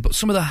survey, but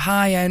some of the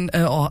high-end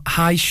or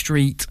high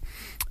street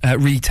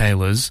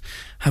retailers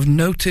have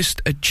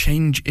noticed a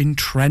change in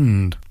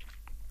trend.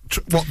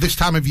 What, this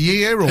time of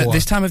year? Or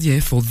this time of year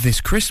for this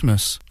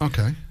Christmas.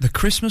 Okay. The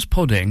Christmas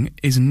pudding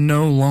is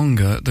no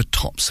longer the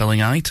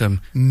top-selling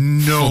item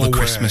for the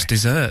Christmas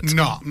dessert.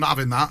 No, I'm not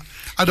having that.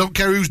 I don't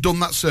care who's done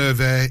that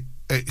survey.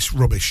 It's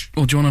rubbish.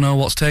 Well, do you want to know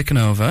what's taken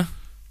over?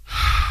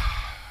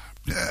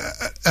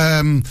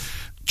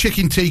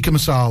 Chicken tikka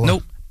masala.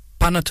 Nope.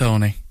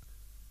 Panettone.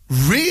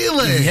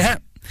 Really?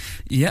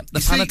 Yep, the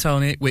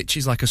panettone, which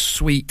is like a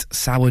sweet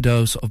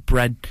sourdough sort of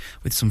bread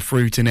with some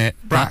fruit in it,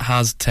 that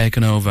has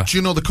taken over. Do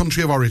you know the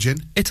country of origin?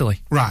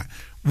 Italy. Right.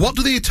 What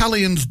do the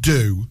Italians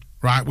do,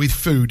 right, with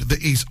food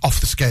that is off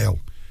the scale?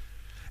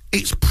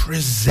 It's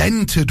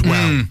presented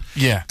well.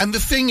 Yeah. And the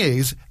thing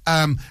is,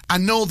 I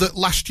know that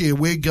last year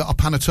we got a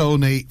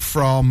panettone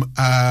from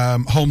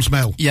Holmes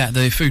Mill. Yeah,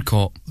 the food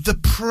court. The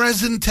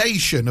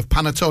presentation of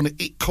panettone,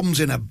 it comes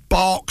in a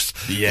box.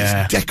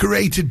 Yeah. It's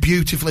decorated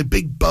beautifully,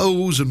 big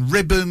bows and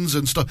ribbons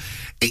and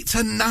stuff. It's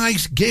a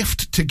nice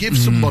gift to give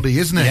somebody,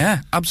 isn't it?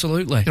 Yeah,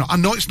 absolutely. You know, I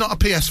know it's not a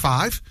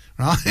PS5,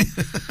 right?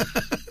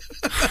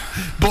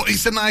 But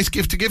it's a nice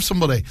gift to give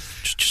somebody.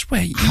 Just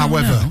wait.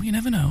 However, you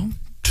never know.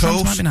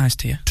 Toast might be nice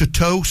to you. To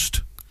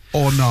toast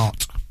or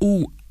not?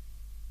 Ooh,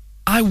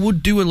 I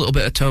would do a little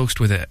bit of toast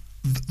with it.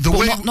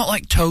 Way not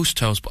like toast,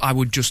 but I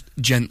would just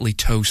gently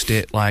toast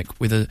it, like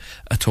with a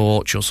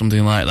torch or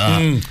something like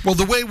that. Well,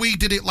 the way we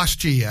did it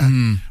last year,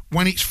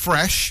 when it's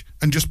fresh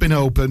and just been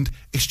opened,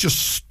 it's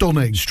just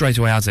stunning. Straight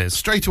away as is.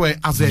 Straight away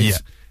as is. Yeah.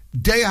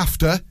 Day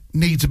after,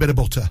 needs a bit of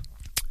butter.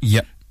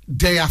 Yep.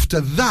 Day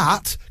after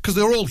that, because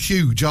they're all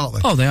huge, aren't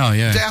they? Oh, they are,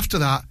 yeah. Day after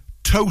that,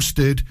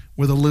 toasted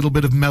with a little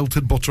bit of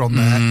melted butter on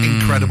there.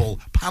 Incredible.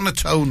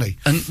 Panettone.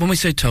 And when we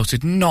say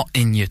toasted, not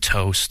in your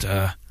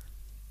toaster.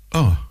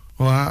 Oh.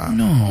 Well,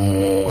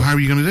 no. How are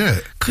you going to do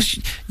it? Because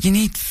you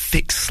need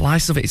thick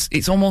slices of it.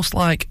 It's almost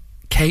like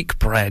cake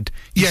bread.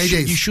 Yeah, it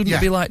is. You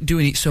shouldn't be like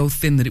doing it so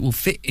thin that it will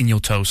fit in your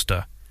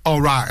toaster. Oh,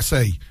 right, I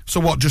see. So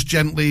what, just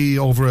gently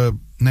over a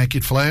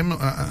naked flame?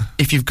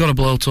 If you've got a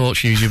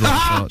blowtorch, use your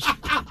blowtorch.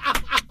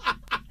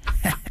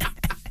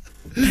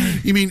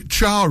 You mean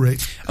char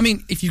it? I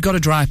mean, if you've got a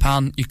dry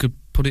pan, you could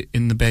put it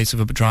in the base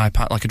of a dry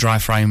pan, like a dry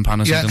frying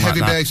pan or something like that.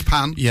 Yeah, heavy base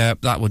pan. Yeah,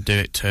 that would do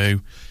it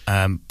too.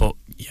 But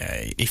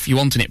yeah, if you're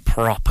wanting it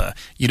proper,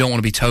 you don't want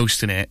to be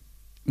toasting it.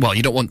 Well,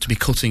 you don't want to be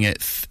cutting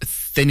it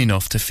thin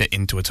enough to fit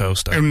into a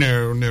toaster.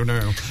 No.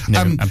 No,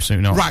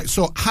 absolutely not. Right,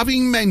 so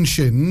having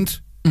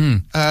mentioned...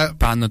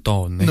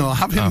 Panettone.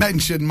 Having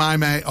mentioned my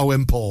mate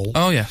Owen Paul...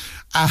 Oh, yeah.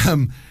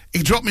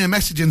 He dropped me a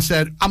message and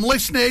said, I'm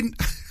listening...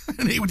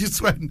 And he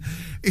just went,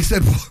 he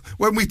said,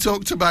 when we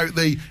talked about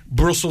the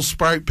Brussels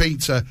sprout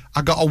pizza,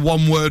 I got a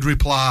one-word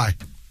reply.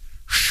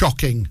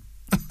 Shocking.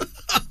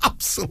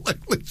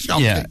 Absolutely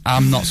shocking. Yeah,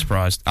 I'm not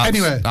surprised.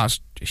 Anyway.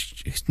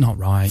 It's not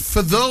right.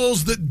 For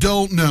those that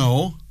don't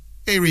know,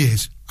 here he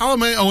is. Our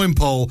mate Owen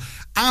Paul.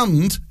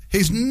 And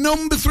his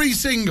number 3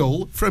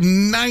 single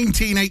from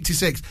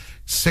 1986,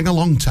 Sing a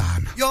Long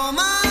Time. You're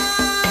mine.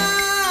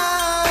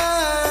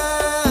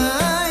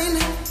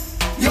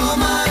 You're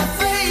my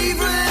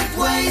favorite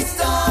waste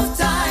of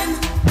time.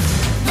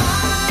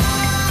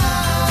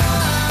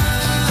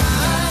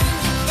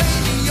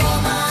 Baby,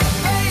 you're my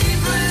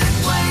favorite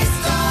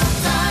waste of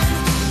time.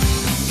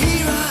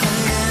 Here I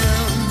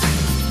am,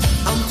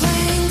 I'm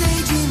playing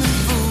daydreaming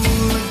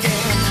fool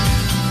again.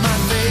 My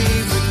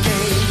favorite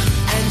game,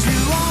 and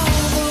you are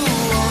the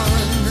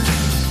one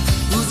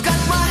who's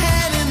got my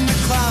head in the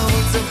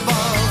clouds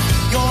above.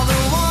 You're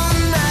the one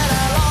that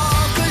I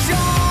love, 'cause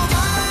you're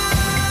mine.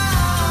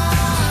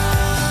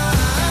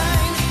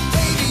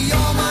 Baby,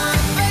 you're my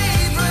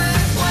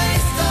favorite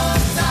waste of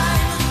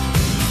time.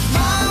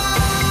 Mine.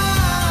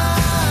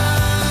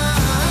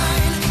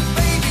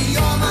 Baby,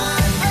 you're my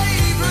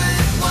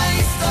favorite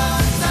waste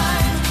of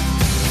time.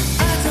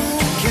 I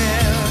don't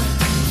care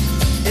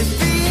if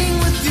being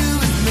with you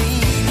is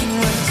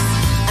meaningless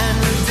and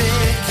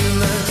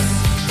ridiculous.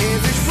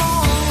 If it's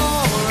wrong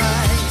or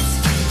right,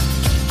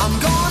 I'm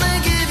gonna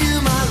give you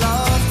my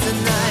love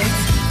tonight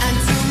and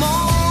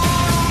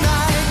tomorrow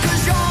night.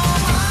 'Cause you're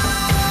mine.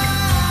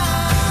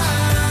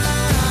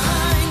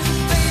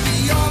 Baby,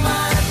 you're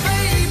my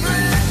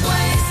favorite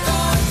waste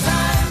of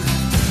time.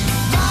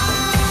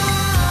 Mine.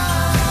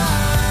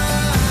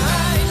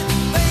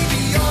 Baby,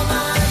 you're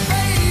my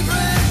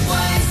favorite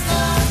waste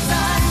of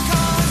time.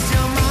 'Cause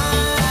you're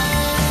mine.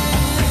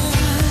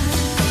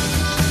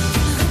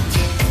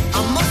 I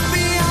must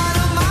be out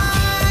of my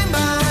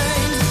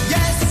mind.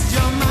 Yes,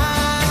 you're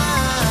mine.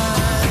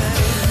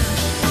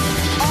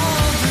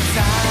 All the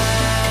time.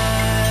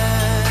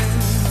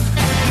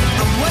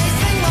 I'm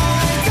wasting my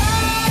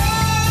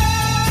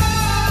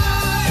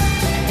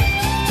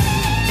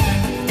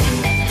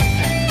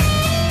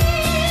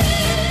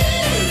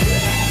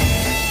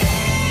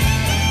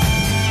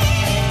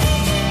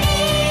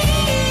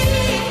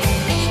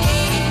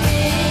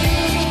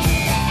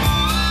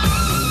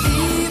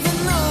Even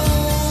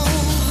though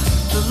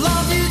the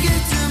love you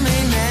give to me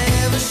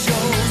never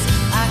shows,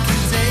 I can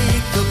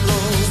take the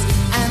blows,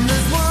 and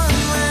there's one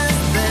less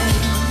thing.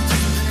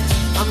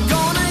 I'm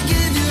gonna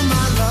give you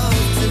my love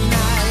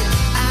tonight,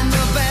 and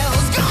the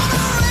bell's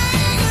gonna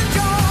ring, and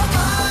you're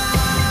mine.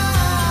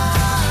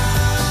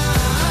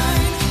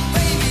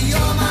 Baby,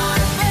 you're my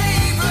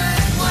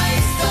favorite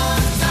waste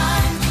of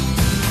time.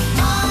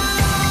 Mine.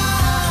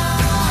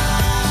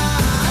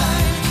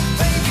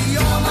 Baby,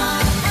 you're my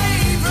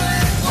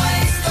favorite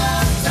waste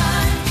of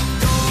time.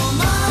 You're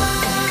mine.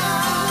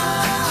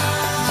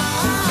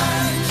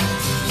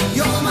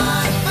 You're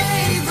my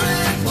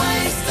favorite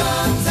waste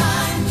of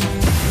time.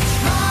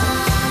 Mine.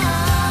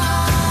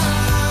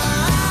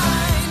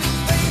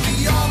 Baby,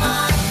 you're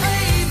my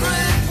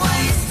favorite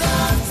waste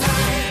of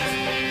time.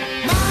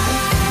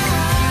 Mine.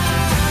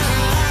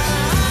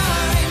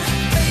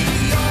 Baby,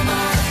 you're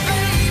my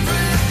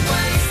favorite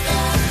waste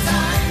of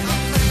time.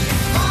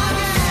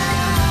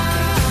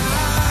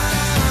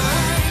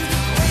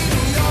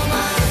 Baby, you're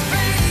my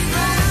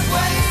favorite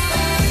waste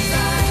of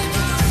time.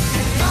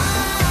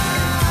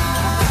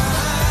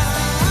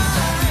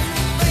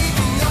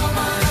 Baby, you're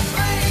my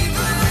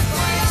favorite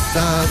waste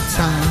of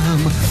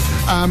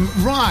time.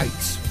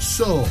 Right,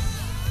 so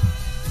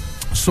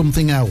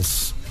something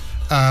else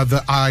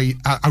that I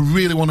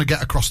really want to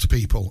get across to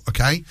people,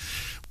 okay?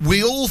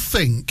 We all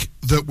think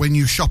that when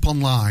you shop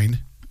online,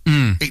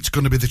 it's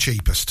going to be the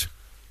cheapest.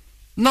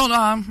 No,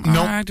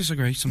 I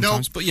disagree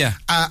sometimes, but yeah.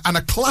 And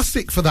a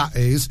classic for that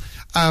is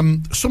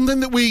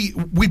something that we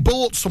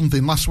bought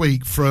something last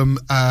week from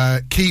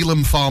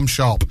Keelan Farm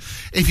Shop.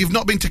 If you've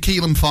not been to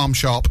Keelan Farm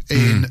Shop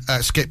in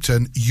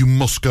Skipton, you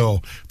must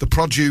go. The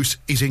produce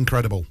is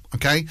incredible,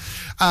 okay?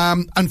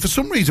 And for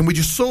some reason, we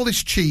just saw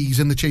this cheese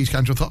in the cheese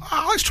counter and thought,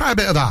 let's try a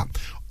bit of that.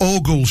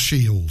 Ogle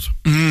Shield.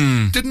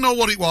 Didn't know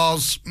what it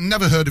was,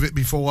 never heard of it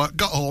before,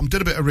 got home,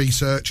 did a bit of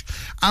research,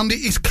 and it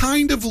is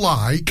kind of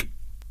like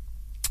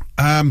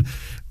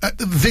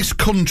this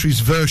country's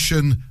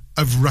version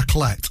of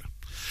raclette.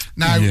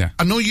 Now,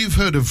 I know you've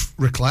heard of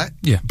raclette,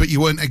 but you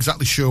weren't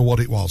exactly sure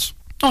what it was.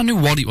 I knew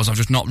what it was, I've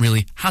just not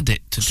really had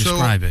it to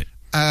describe it.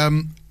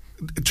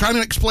 Trying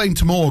to explain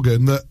to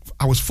Morgan that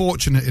I was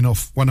fortunate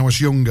enough when I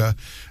was younger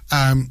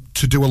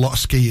to do a lot of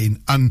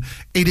skiing, and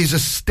it is a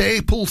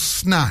staple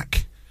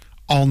snack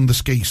on the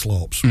ski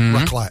slopes,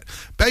 raclette.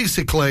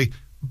 Basically,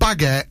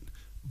 baguette,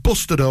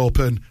 busted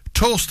open,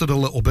 toasted a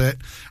little bit,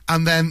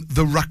 and then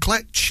the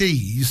raclette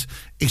cheese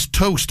is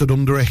toasted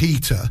under a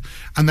heater,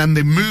 and then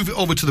they move it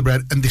over to the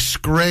bread and they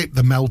scrape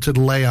the melted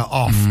layer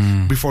off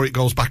before it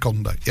goes back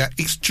under. Yeah,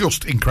 it's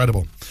just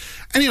incredible.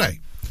 Anyway,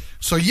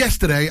 so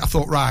yesterday I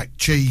thought, right,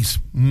 cheese,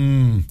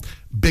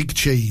 big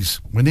cheese,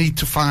 we need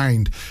to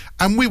find,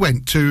 and we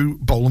went to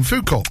Bowland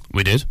Food Court.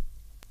 We did.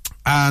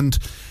 And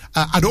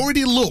I'd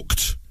already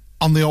looked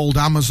on the old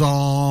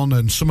Amazon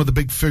and some of the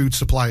big food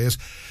suppliers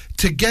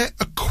to get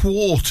a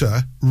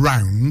quarter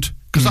round,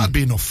 because that'd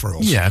be enough for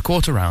us. Yeah, a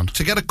quarter round.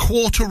 To get a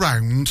quarter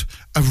round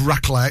of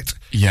raclette,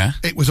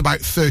 it was about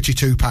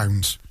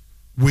 £32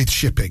 with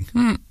shipping.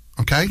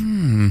 Okay?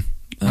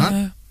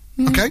 Right?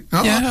 Okay?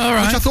 All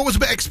right. Which I thought was a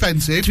bit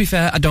expensive. To be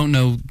fair, I don't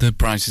know the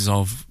prices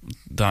of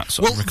that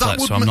sort of raclette,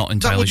 so I'm not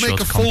entirely sure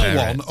to compare it.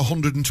 That would make a full one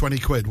 120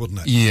 quid,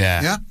 wouldn't it?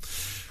 Yeah. Yeah?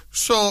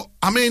 So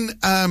I'm in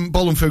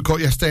Bowland Food Court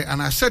yesterday, and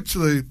I said to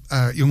the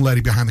young lady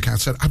behind the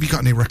counter, I said, have you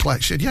got any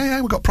raclette? She said, yeah,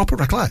 we've got proper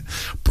raclette.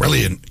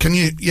 Brilliant. Can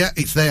you? Yeah,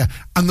 it's there.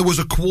 And there was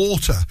a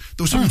quarter.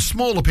 There was some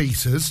smaller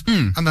pieces,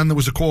 and then there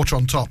was a quarter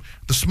on top.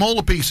 The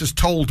smaller pieces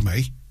told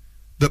me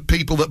that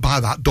people that buy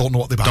that don't know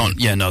what they're buying.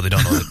 They don't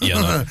know.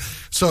 No.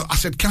 So I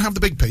said, can I have the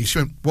big piece? She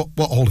went, what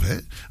all of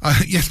it?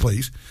 Yes,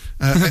 please.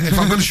 If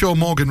I'm going to show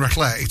Morgan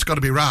raclette, it's got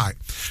to be right.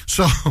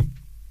 So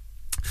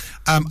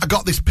I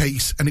got this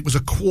piece, and it was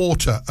a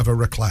quarter of a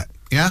raclette,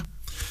 yeah?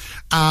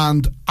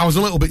 And I was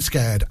a little bit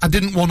scared. I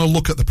didn't want to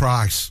look at the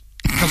price,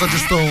 because I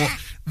just thought,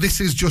 this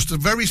is just a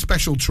very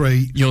special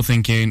treat. You're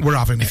thinking, we're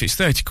having if it's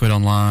 30 quid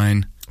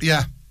online,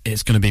 yeah,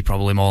 it's going to be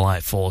probably more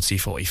like 40,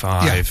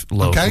 45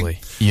 locally. Okay?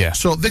 Yeah.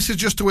 So this is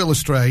just to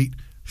illustrate,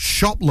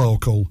 shop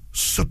local,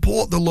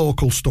 support the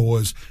local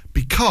stores,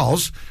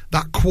 because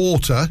that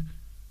quarter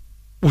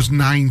was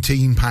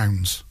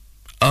 £19.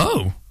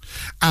 Oh.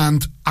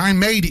 And I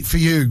made it for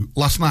you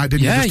last night,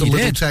 didn't you? Just a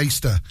little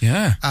taster.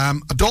 Yeah. I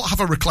don't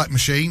have a raclette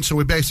machine, so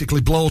we basically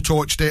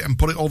blowtorched it and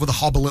put it over the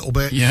hob a little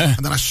bit. Yeah.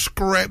 And then I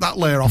scraped that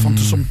layer off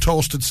onto some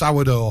toasted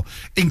sourdough.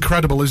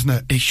 Incredible, isn't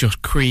it? It's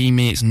just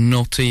creamy, it's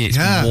nutty, it's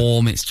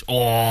warm, it's...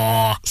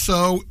 Oh.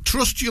 So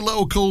trust your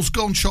locals,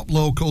 go and shop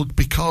local,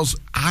 because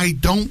I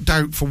don't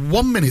doubt for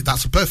 1 minute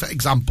that's a perfect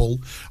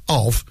example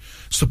of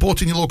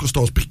supporting your local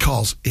stores,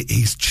 because it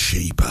is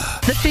cheaper.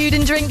 The Food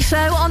and Drink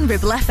Show on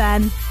Ribble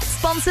FM.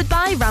 Sponsored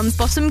by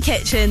Ramsbottom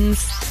Kitchens.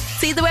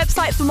 See the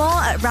website for more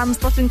at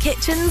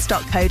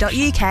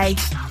ramsbottomkitchens.co.uk.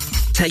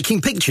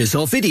 Taking pictures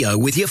or video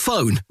with your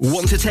phone?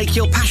 Want to take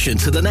your passion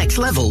to the next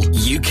level?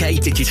 UK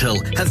Digital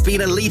have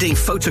been a leading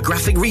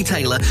photographic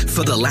retailer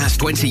for the last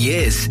 20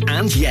 years.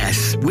 And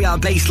yes, we are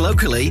based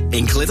locally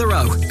in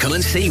Clitheroe. Come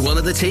and see one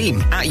of the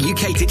team at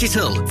UK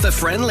Digital for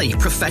friendly,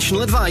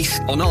 professional advice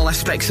on all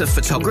aspects of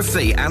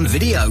photography and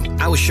video.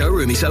 Our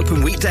showroom is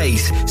open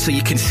weekdays, so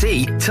you can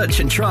see,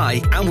 touch and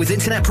try. And with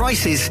internet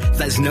prices,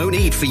 there's no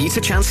need for you to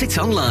chance it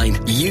online.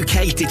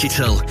 UK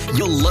Digital,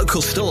 your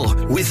local store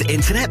with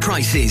internet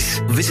prices.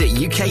 Visit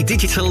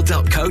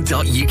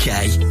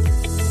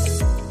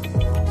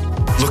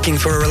ukdigital.co.uk. Looking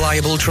for a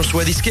reliable,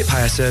 trustworthy skip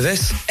hire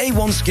service?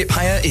 A1 Skip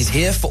Hire is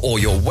here for all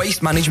your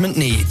waste management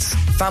needs.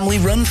 Family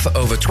run for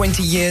over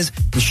 20 years,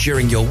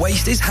 ensuring your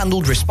waste is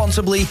handled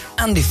responsibly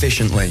and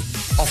efficiently.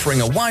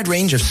 Offering a wide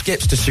range of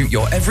skips to suit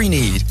your every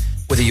need,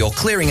 whether you're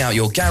clearing out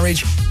your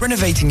garage,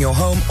 renovating your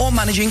home, or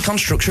managing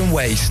construction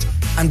waste.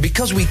 And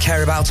because we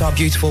care about our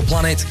beautiful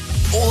planet,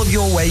 all of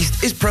your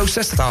waste is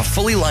processed at our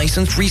fully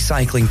licensed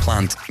recycling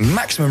plant,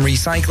 maximum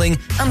recycling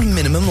and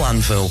minimum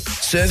landfill,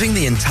 serving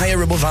the entire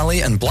Ribble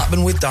Valley and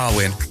Blackburn with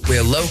Darwen.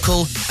 We're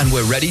local and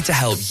we're ready to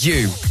help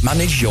you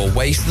manage your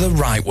waste the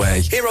right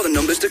way. Here are the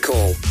numbers to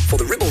call. For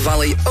the Ribble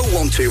Valley,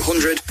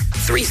 01200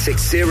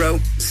 360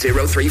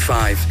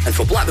 035. And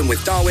for Blackburn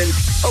with Darwen,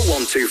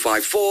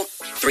 01254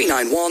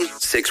 391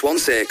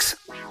 616.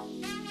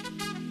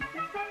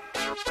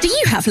 Do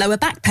you have lower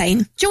back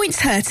pain, joints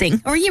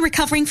hurting, or are you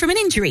recovering from an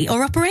injury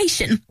or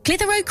operation?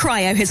 Clitheroe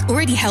Cryo has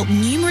already helped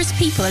numerous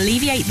people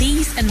alleviate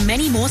these and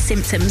many more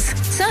symptoms.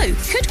 So,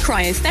 could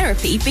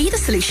cryotherapy be the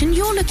solution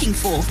you're looking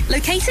for?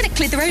 Located at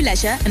Clitheroe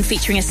Leisure and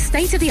featuring a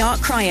state-of-the-art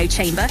cryo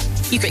chamber,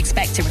 you can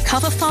expect to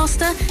recover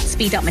faster,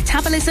 speed up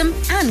metabolism,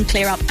 and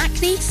clear up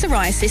acne,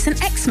 psoriasis,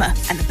 and eczema.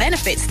 And the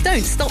benefits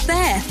don't stop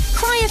there.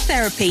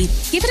 Cryotherapy.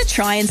 Give it a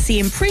try and see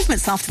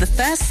improvements after the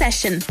first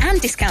session, and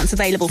discounts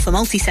available for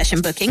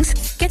multi-session bookings.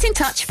 Get in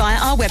touch via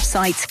our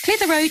website,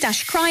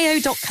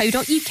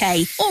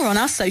 clitheroe-cryo.co.uk, or on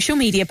our social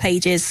media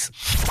pages.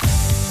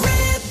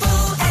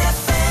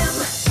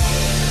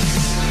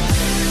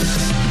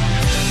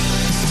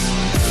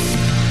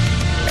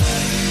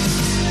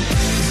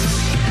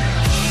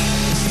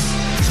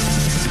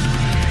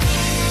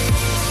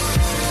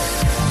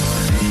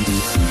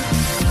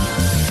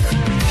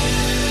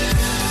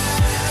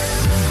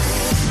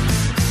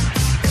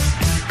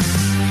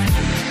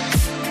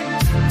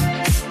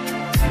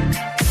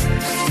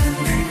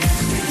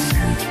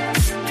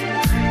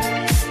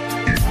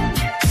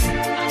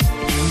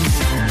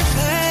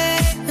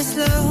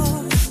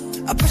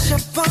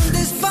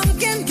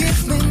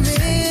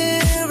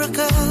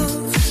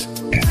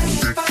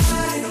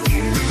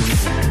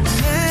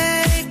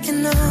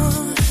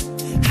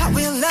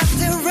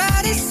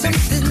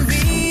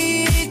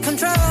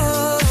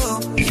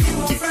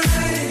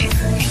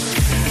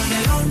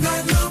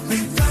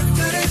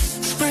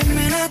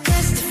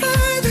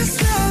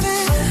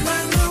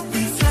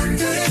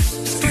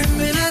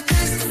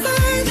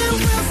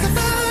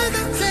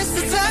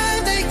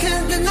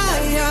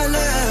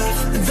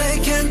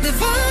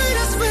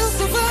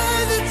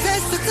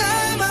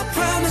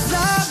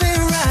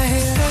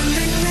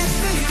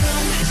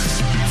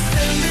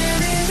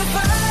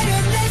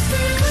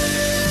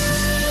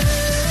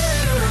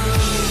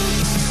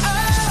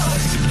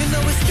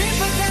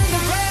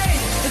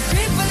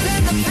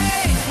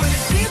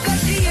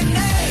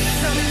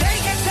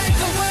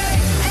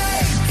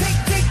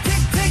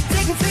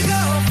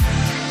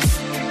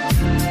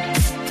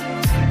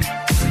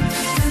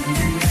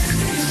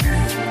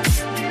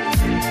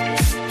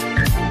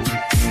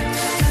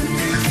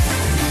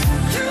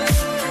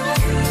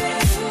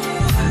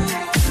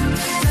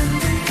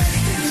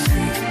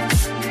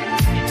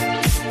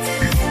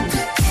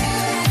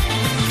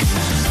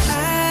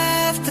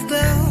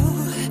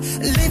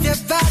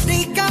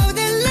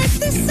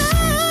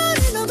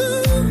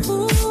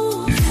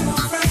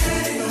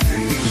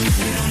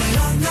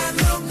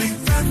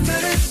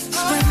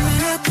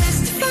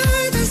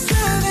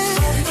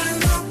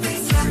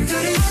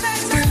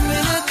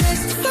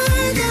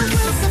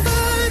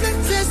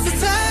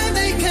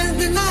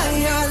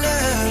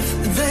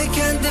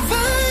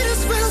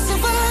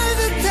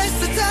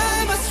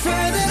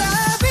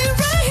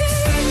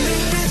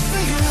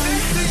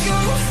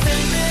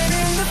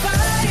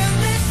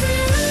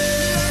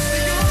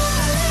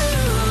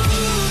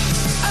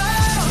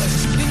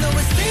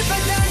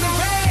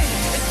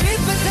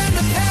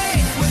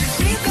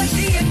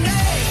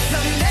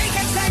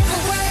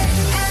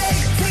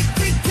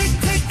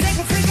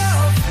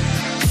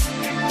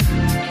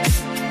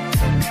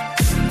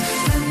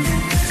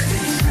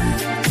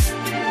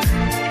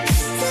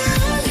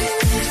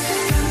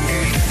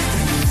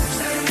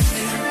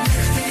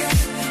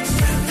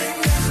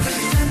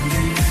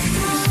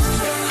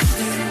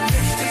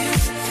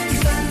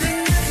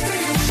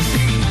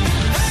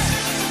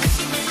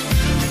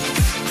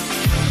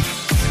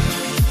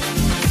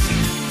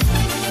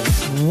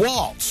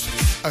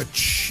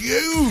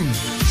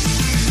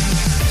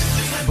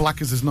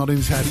 Blackers is nodding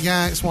his head.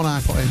 Yeah, it's one I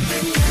put in.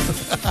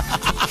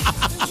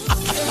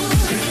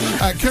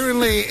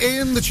 Currently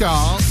in the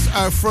charts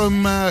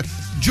from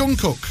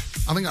Jungkook.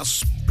 I think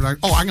that's...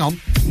 Oh, hang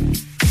on.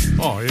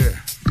 Oh, yeah.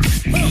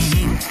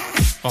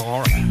 Oh,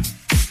 all right.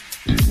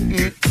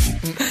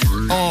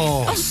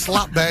 Oh,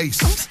 slap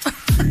bass.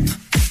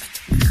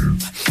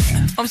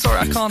 I'm sorry,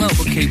 I can't help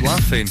but keep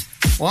laughing.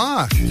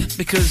 Why?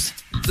 Because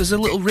there's a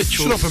little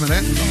ritual... Shut up a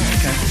minute. Oh,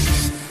 okay.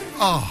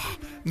 Oh...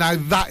 Now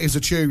that is a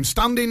tune.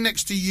 Standing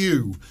Next to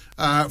You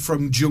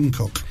from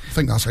Jungkook. I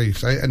think that's how you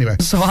say it. Anyway.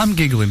 So I'm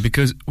giggling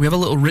because we have a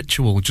little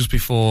ritual just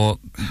before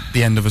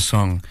the end of a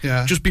song.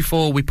 Yeah. Just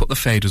before we put the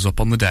faders up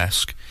on the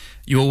desk,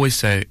 you always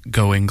say,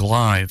 going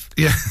live.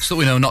 Yeah. So that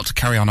we know not to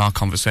carry on our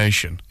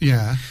conversation.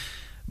 Yeah.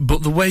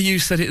 But the way you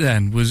said it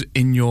then was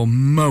in your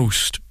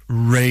most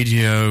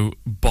radio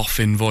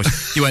boffin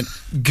voice. You went,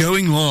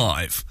 going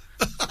live.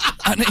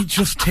 And it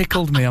just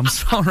tickled me. I'm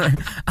sorry.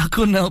 I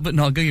couldn't help but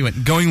not go. You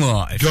went, going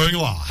live. Going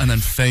live. And then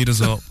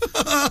faders up.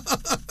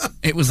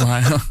 It was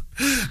like...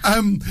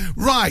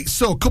 right,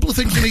 so a couple of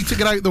things we need to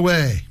get out of the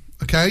way,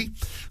 okay?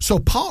 So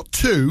part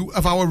 2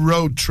 of our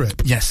road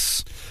trip.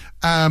 Yes.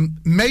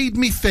 Made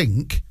me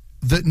think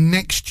that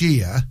next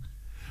year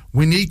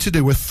we need to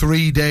do a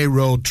 3-day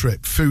road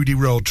trip, foodie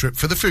road trip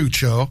for the food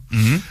show.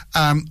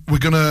 Mm-hmm. We're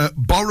going to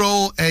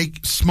borrow a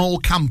small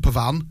camper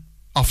van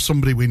off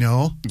somebody we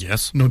know.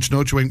 Yes. Nudge,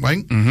 nudge, wink,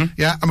 wink. Mm-hmm.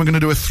 Yeah, and we're going to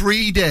do a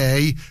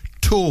 3-day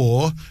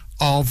tour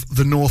of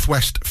the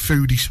Northwest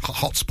foodie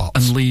hotspots.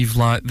 And leave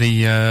like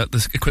the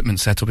equipment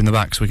set up in the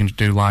back so we can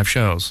do live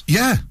shows.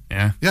 Yeah.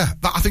 Yeah.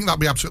 I think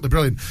that'd be absolutely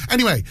brilliant.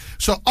 Anyway,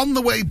 so on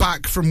the way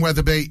back from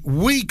Wetherby,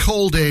 we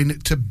called in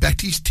to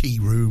Betty's Tea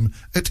Room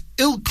at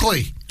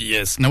Ilkley.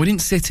 Yes. Now, we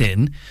didn't sit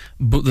in,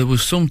 but there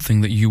was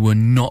something that you were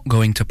not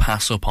going to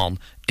pass up on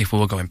if we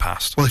were going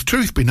past. Well, if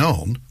truth be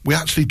known, we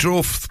actually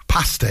drove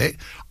past it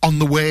on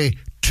the way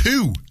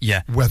to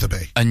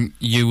Wetherby. And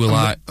you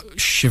were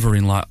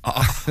shivering like,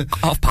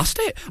 I've passed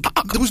it.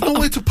 There was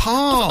nowhere to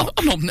park.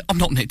 I'm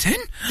not nipped in.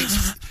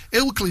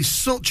 Ilkley's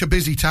such a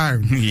busy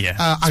town. Yeah.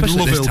 I especially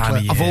love this time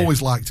of Ilkley. I've year.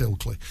 always liked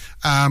Ilkley.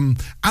 And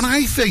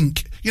I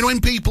think, you know, when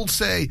people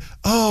say,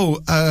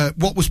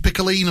 what was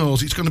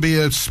Piccolino's? It's going to be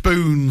a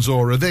Spoons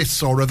or a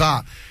this or a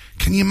that.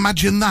 Can you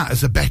imagine that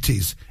as a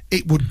Betty's?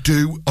 It would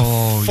do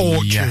a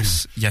fortune.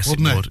 Yes,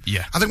 wouldn't it would.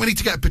 Yeah. I think we need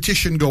to get a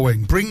petition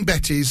going. Bring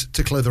Betty's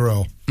to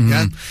Clitheroe.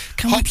 Yeah.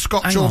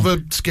 Hopscotch over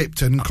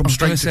Skipton, come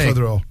straight to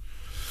Clitheroe.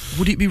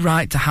 Would it be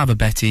right to have a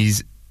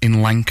Betty's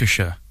in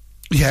Lancashire?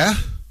 Yeah.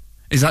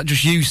 Is that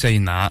just you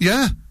saying that?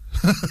 Yeah.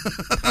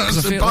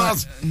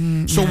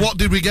 So what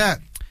did we get?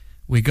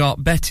 We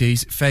got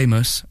Betty's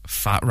famous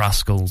Fat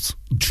Rascals.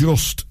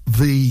 Just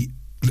the...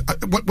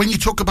 when you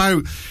talk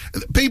about...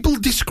 People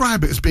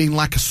describe it as being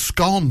like a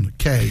scone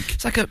cake.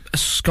 It's like a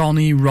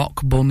scony,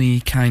 rock bunny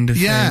kind of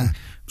thing.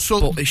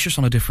 But it's just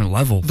on a different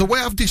level. The way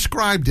I've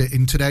described it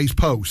in today's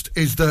post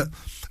is that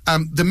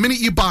the minute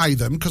you buy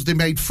them, because they're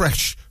made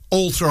fresh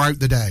all throughout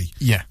the day.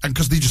 Yeah. And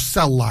because they just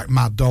sell like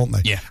mad, don't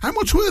they? Yeah. How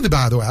much were they,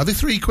 by the way? Are they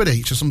 £3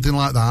 each or something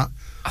like that?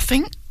 I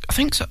think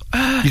so.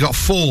 You got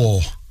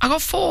 4. I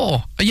got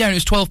 4. Yeah, it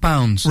was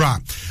 £12.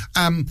 Right.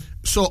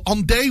 So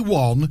on day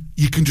 1,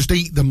 you can just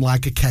eat them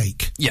like a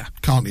cake. Yeah.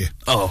 Can't you?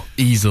 Oh,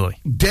 easily.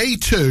 Day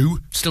 2...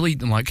 Still eat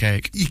them like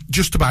cake.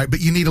 Just about, but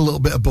you need a little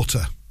bit of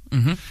butter.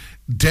 Mm-hmm.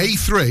 Day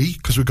 3,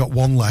 because we've got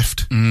 1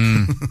 left,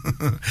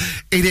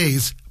 it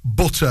is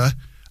butter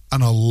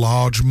and a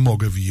large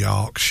mug of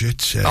Yorkshire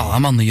tea. Oh,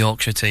 I'm on the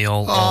Yorkshire tea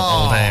all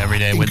day, every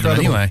day with them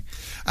anyway.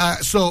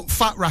 So,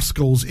 Fat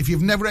Rascals, if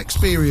you've never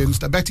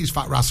experienced a Betty's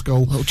Fat Rascal...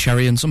 A little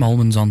cherry and some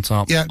almonds on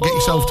top. Yeah, get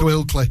yourself to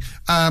Ilkley.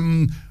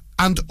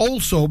 And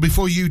also,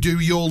 before you do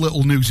your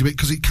little newsy bit,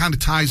 because it kind of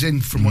ties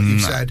in from what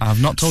you've said...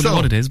 I've not told you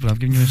what it is, but I've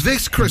given you a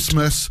This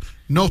Christmas,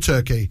 no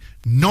turkey,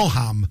 no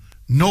ham,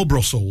 no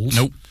Brussels.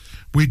 Nope.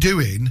 We're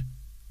doing...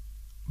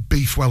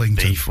 Beef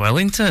Wellington. Beef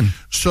Wellington.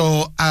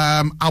 So,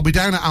 I'll be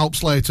down at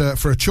Alps later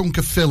for a chunk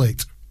of fillet,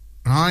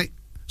 right?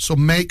 So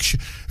make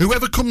sure...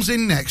 Whoever comes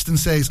in next and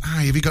says,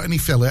 hi, have you got any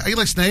fillet? Are you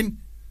listening?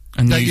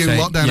 And that you say,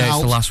 lot down at it's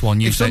Alps. the last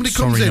one. If somebody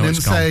comes in and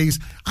says,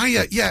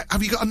 yeah,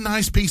 have you got a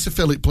nice piece of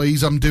fillet,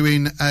 please? I'm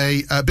doing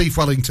a Beef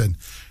Wellington.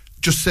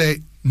 Just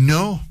say,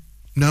 no,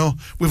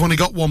 we've only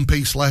got 1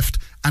 piece left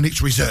and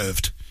it's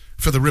reserved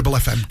for the Ribble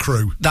FM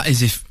crew. That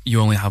is if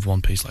you only have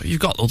 1 piece left. You've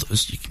got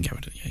others, you can get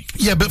rid of it.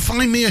 Yeah, but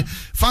find me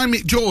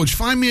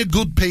a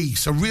good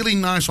piece, a really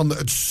nice one that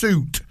would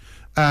suit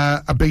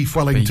a Beef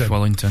Wellington. Beef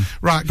Wellington.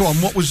 Right, go on.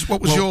 What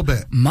was your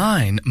bit?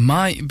 Mine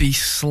might be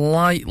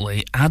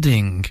slightly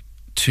adding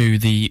to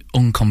the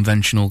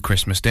unconventional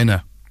Christmas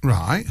dinner.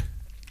 Right.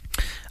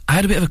 I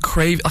had a bit of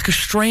a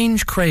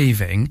strange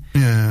craving,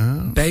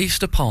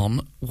 based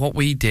upon what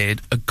we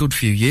did a good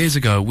few years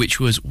ago, which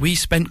was we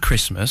spent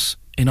Christmas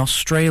in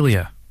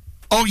Australia.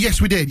 Oh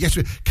yes, we did. Yes,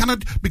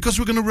 because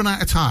we're going to run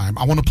out of time.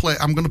 I'm going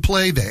to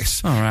play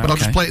this, all right, but I'll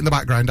just play it in the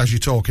background as you're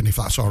talking, if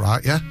that's all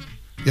right. Yeah.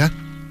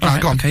 Right,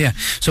 go on. Okay, yeah.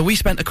 So we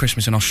spent a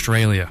Christmas in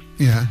Australia.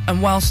 Yeah.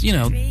 And whilst,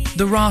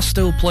 there are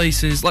still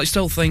places,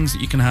 still things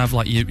that you can have,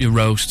 like your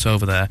roasts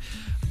over there,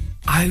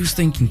 I was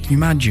thinking, can you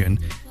imagine,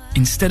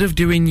 instead of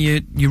doing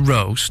your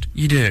roast,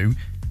 you do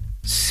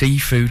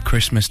seafood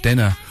Christmas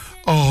dinner.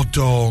 Oh,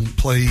 don't,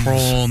 please.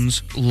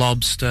 Prawns,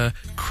 lobster,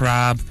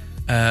 crab,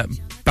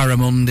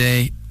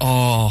 barramundi.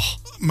 Oh.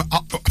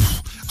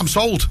 I'm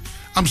sold.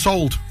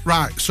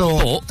 Right,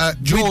 so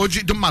George,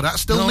 it doesn't matter. I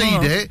still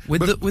need it.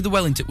 With the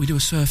Wellington, we do a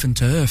surf and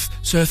turf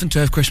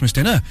Christmas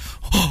dinner.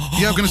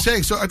 Yeah, I'm going to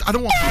say. So I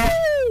don't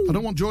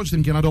want George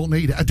thinking I don't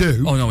need it. I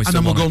do. Oh no, and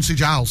then we'll go and see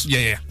Giles.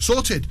 Yeah.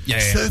 Sorted. Yeah.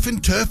 Surf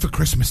and turf for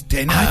Christmas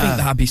dinner.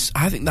 I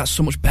think that's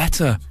so much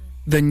better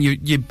than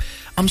you.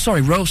 I'm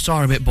sorry, roasts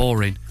are a bit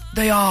boring.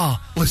 They are.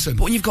 Listen,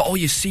 but when you've got all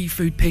your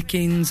seafood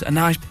pickings, a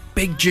nice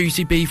big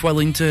juicy Beef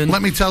Wellington.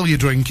 Let me tell you,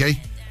 Drinky.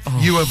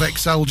 You have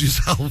excelled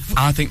yourself.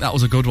 I think that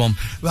was a good one.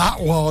 That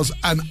was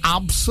an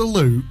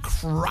absolute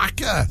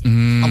cracker.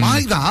 I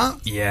like that.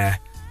 Yeah.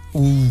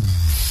 Ooh.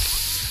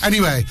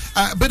 Anyway,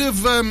 a bit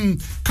of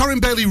Corinne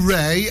Bailey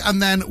Ray,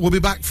 and then we'll be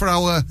back for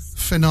our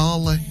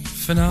finale.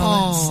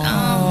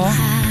 Somehow,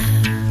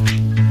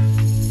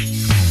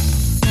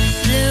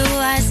 blue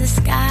as the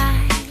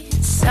sky,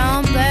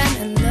 sunburned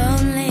and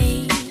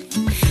lonely,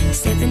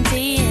 sipping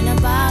tea in a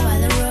bar by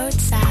the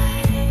roadside.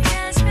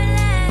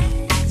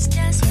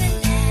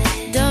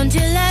 Don't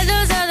you let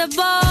those other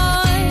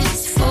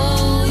boys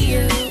fool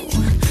you.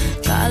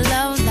 God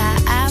love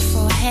that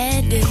Afro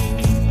hairdo.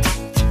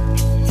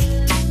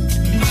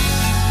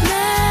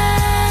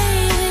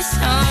 Maybe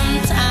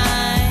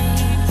sometimes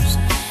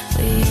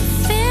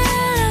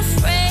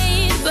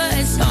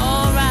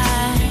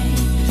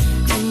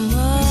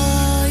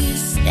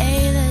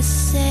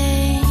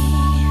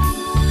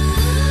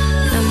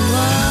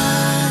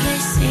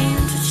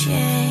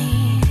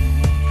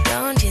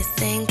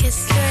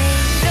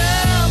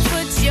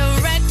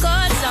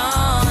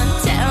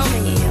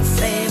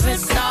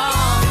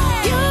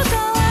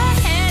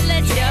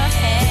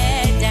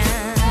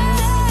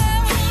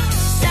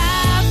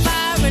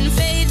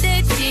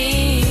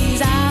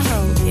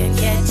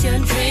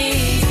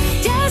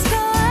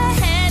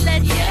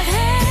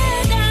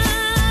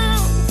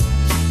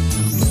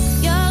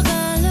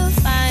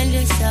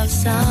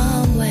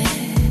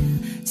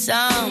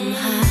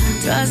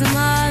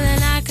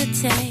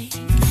take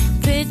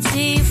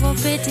pity for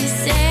pity's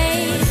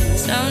sake.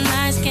 Some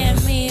nights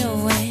kept me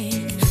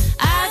awake.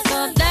 I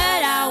thought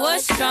that I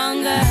was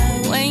stronger.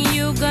 When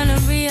you gonna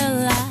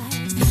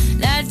realize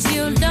that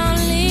you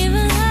don't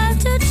even have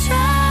to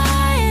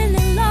try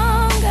any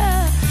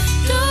longer?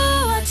 Do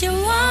what you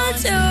want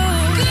to.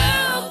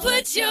 Girl,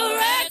 put your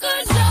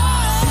records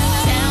on.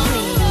 Tell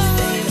me your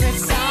favorite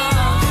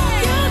song.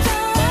 You go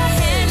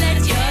ahead,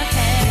 let your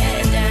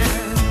head down.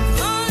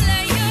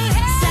 Let your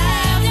head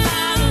down.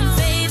 And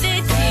fade the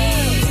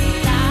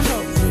tears. I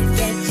hope you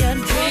get your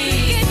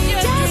dreams.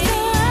 Just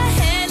go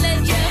ahead,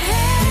 let your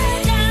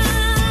head down.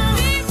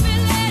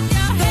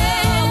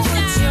 Girl,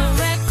 put your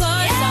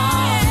records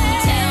on.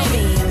 Tell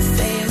me your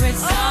favorite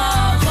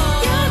song.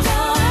 You go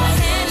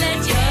ahead,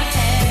 let your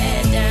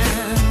head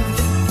down.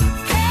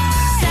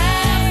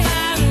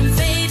 Sapphire and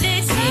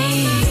faded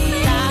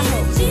tears. I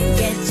hope you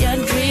get your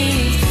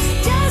dreams.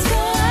 Just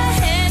go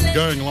ahead, let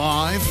Going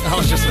live. I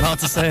was just about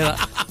to say that.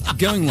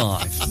 Going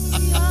live.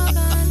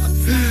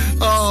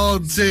 Oh,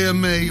 dear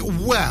me.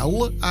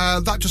 Well,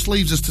 that just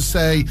leaves us to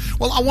say,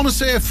 well, I want to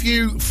say a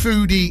few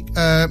foodie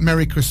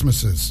Merry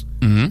Christmases,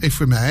 if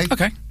we may.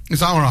 Okay.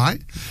 Is that all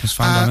right? That's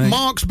fine by me.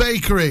 Mark's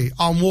Bakery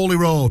on Worley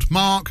Road.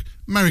 Mark,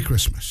 Merry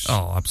Christmas.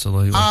 Oh,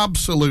 absolutely.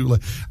 Absolutely.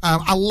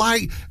 I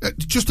like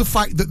just the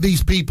fact that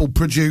these people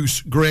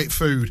produce great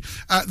food.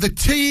 The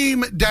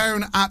team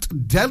down at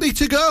Deli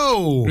to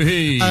Go.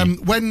 Hey.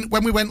 When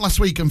we went last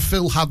week and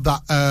Phil had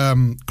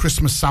that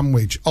Christmas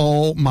sandwich,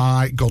 oh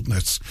my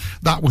goodness,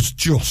 that was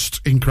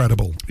just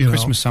incredible. You know?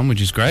 Christmas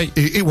sandwich is great.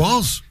 It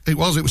was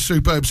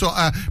superb. So,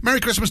 Merry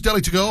Christmas,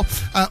 Deli to Go.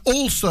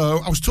 Also,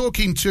 I was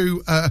talking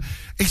to,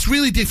 it's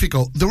really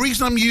difficult. The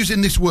reason I'm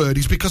using this word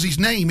is because his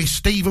name is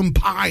Stephen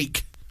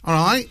Pike. All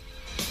right?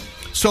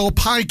 So,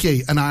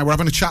 Pikey and I were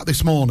having a chat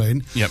this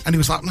morning, and he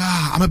was like,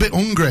 I'm a bit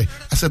hungry.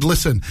 I said,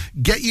 listen,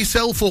 get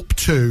yourself up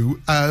to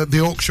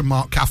the Auction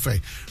Mart Cafe.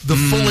 The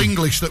full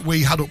English that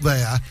we had up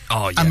there.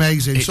 Oh, yeah.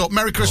 Amazing. So,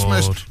 Merry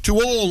Christmas to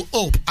all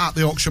up at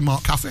the Auction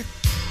Mart Cafe.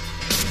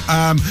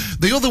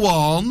 The other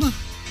one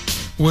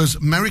was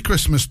Merry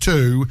Christmas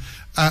to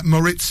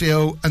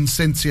Maurizio and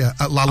Cynthia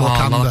at La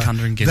Locanda.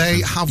 in Ginton.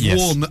 They have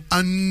won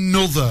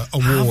another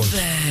award. Have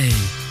they?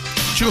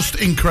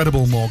 Just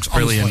incredible, Morgs.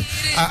 Brilliant.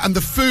 Honestly. And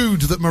the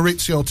food that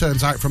Maurizio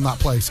turns out from that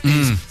place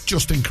is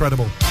just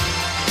incredible.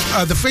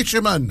 The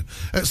Fisherman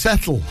at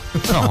Settle.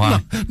 Oh, wow.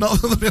 Not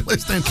that they're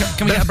listening.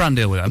 Can we get a brand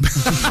deal with them?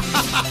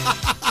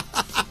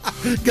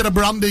 Get a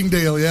branding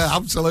deal, yeah,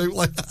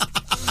 absolutely.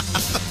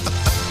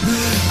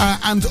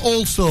 And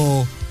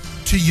also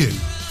to you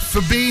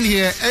for being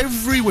here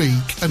every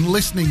week and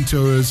listening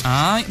to us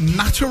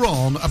natter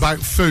on about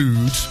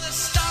food.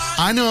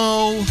 I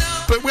know,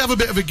 but we have a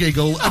bit of a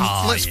giggle,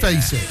 and let's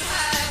face it,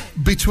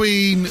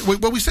 between,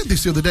 well, we said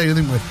this the other day,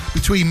 didn't we?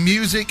 Between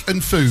music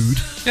and food,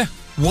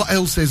 what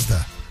else is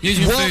there?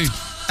 Music and what food.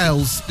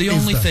 else The is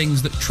only there?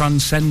 things that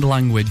transcend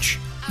language.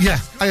 Yeah,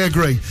 I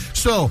agree.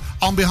 So,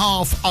 on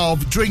behalf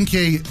of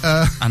Drinky...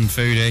 and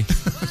Foodie.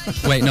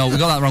 Wait, no, we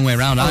got that wrong way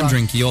around. I'm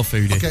Drinky, you're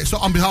Foodie. Okay, so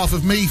on behalf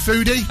of me,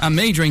 Foodie... And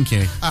me,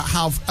 Drinky.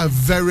 Have a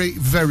very,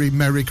 very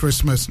Merry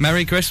Christmas.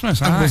 Merry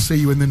Christmas, and we'll see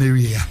you in the new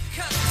year.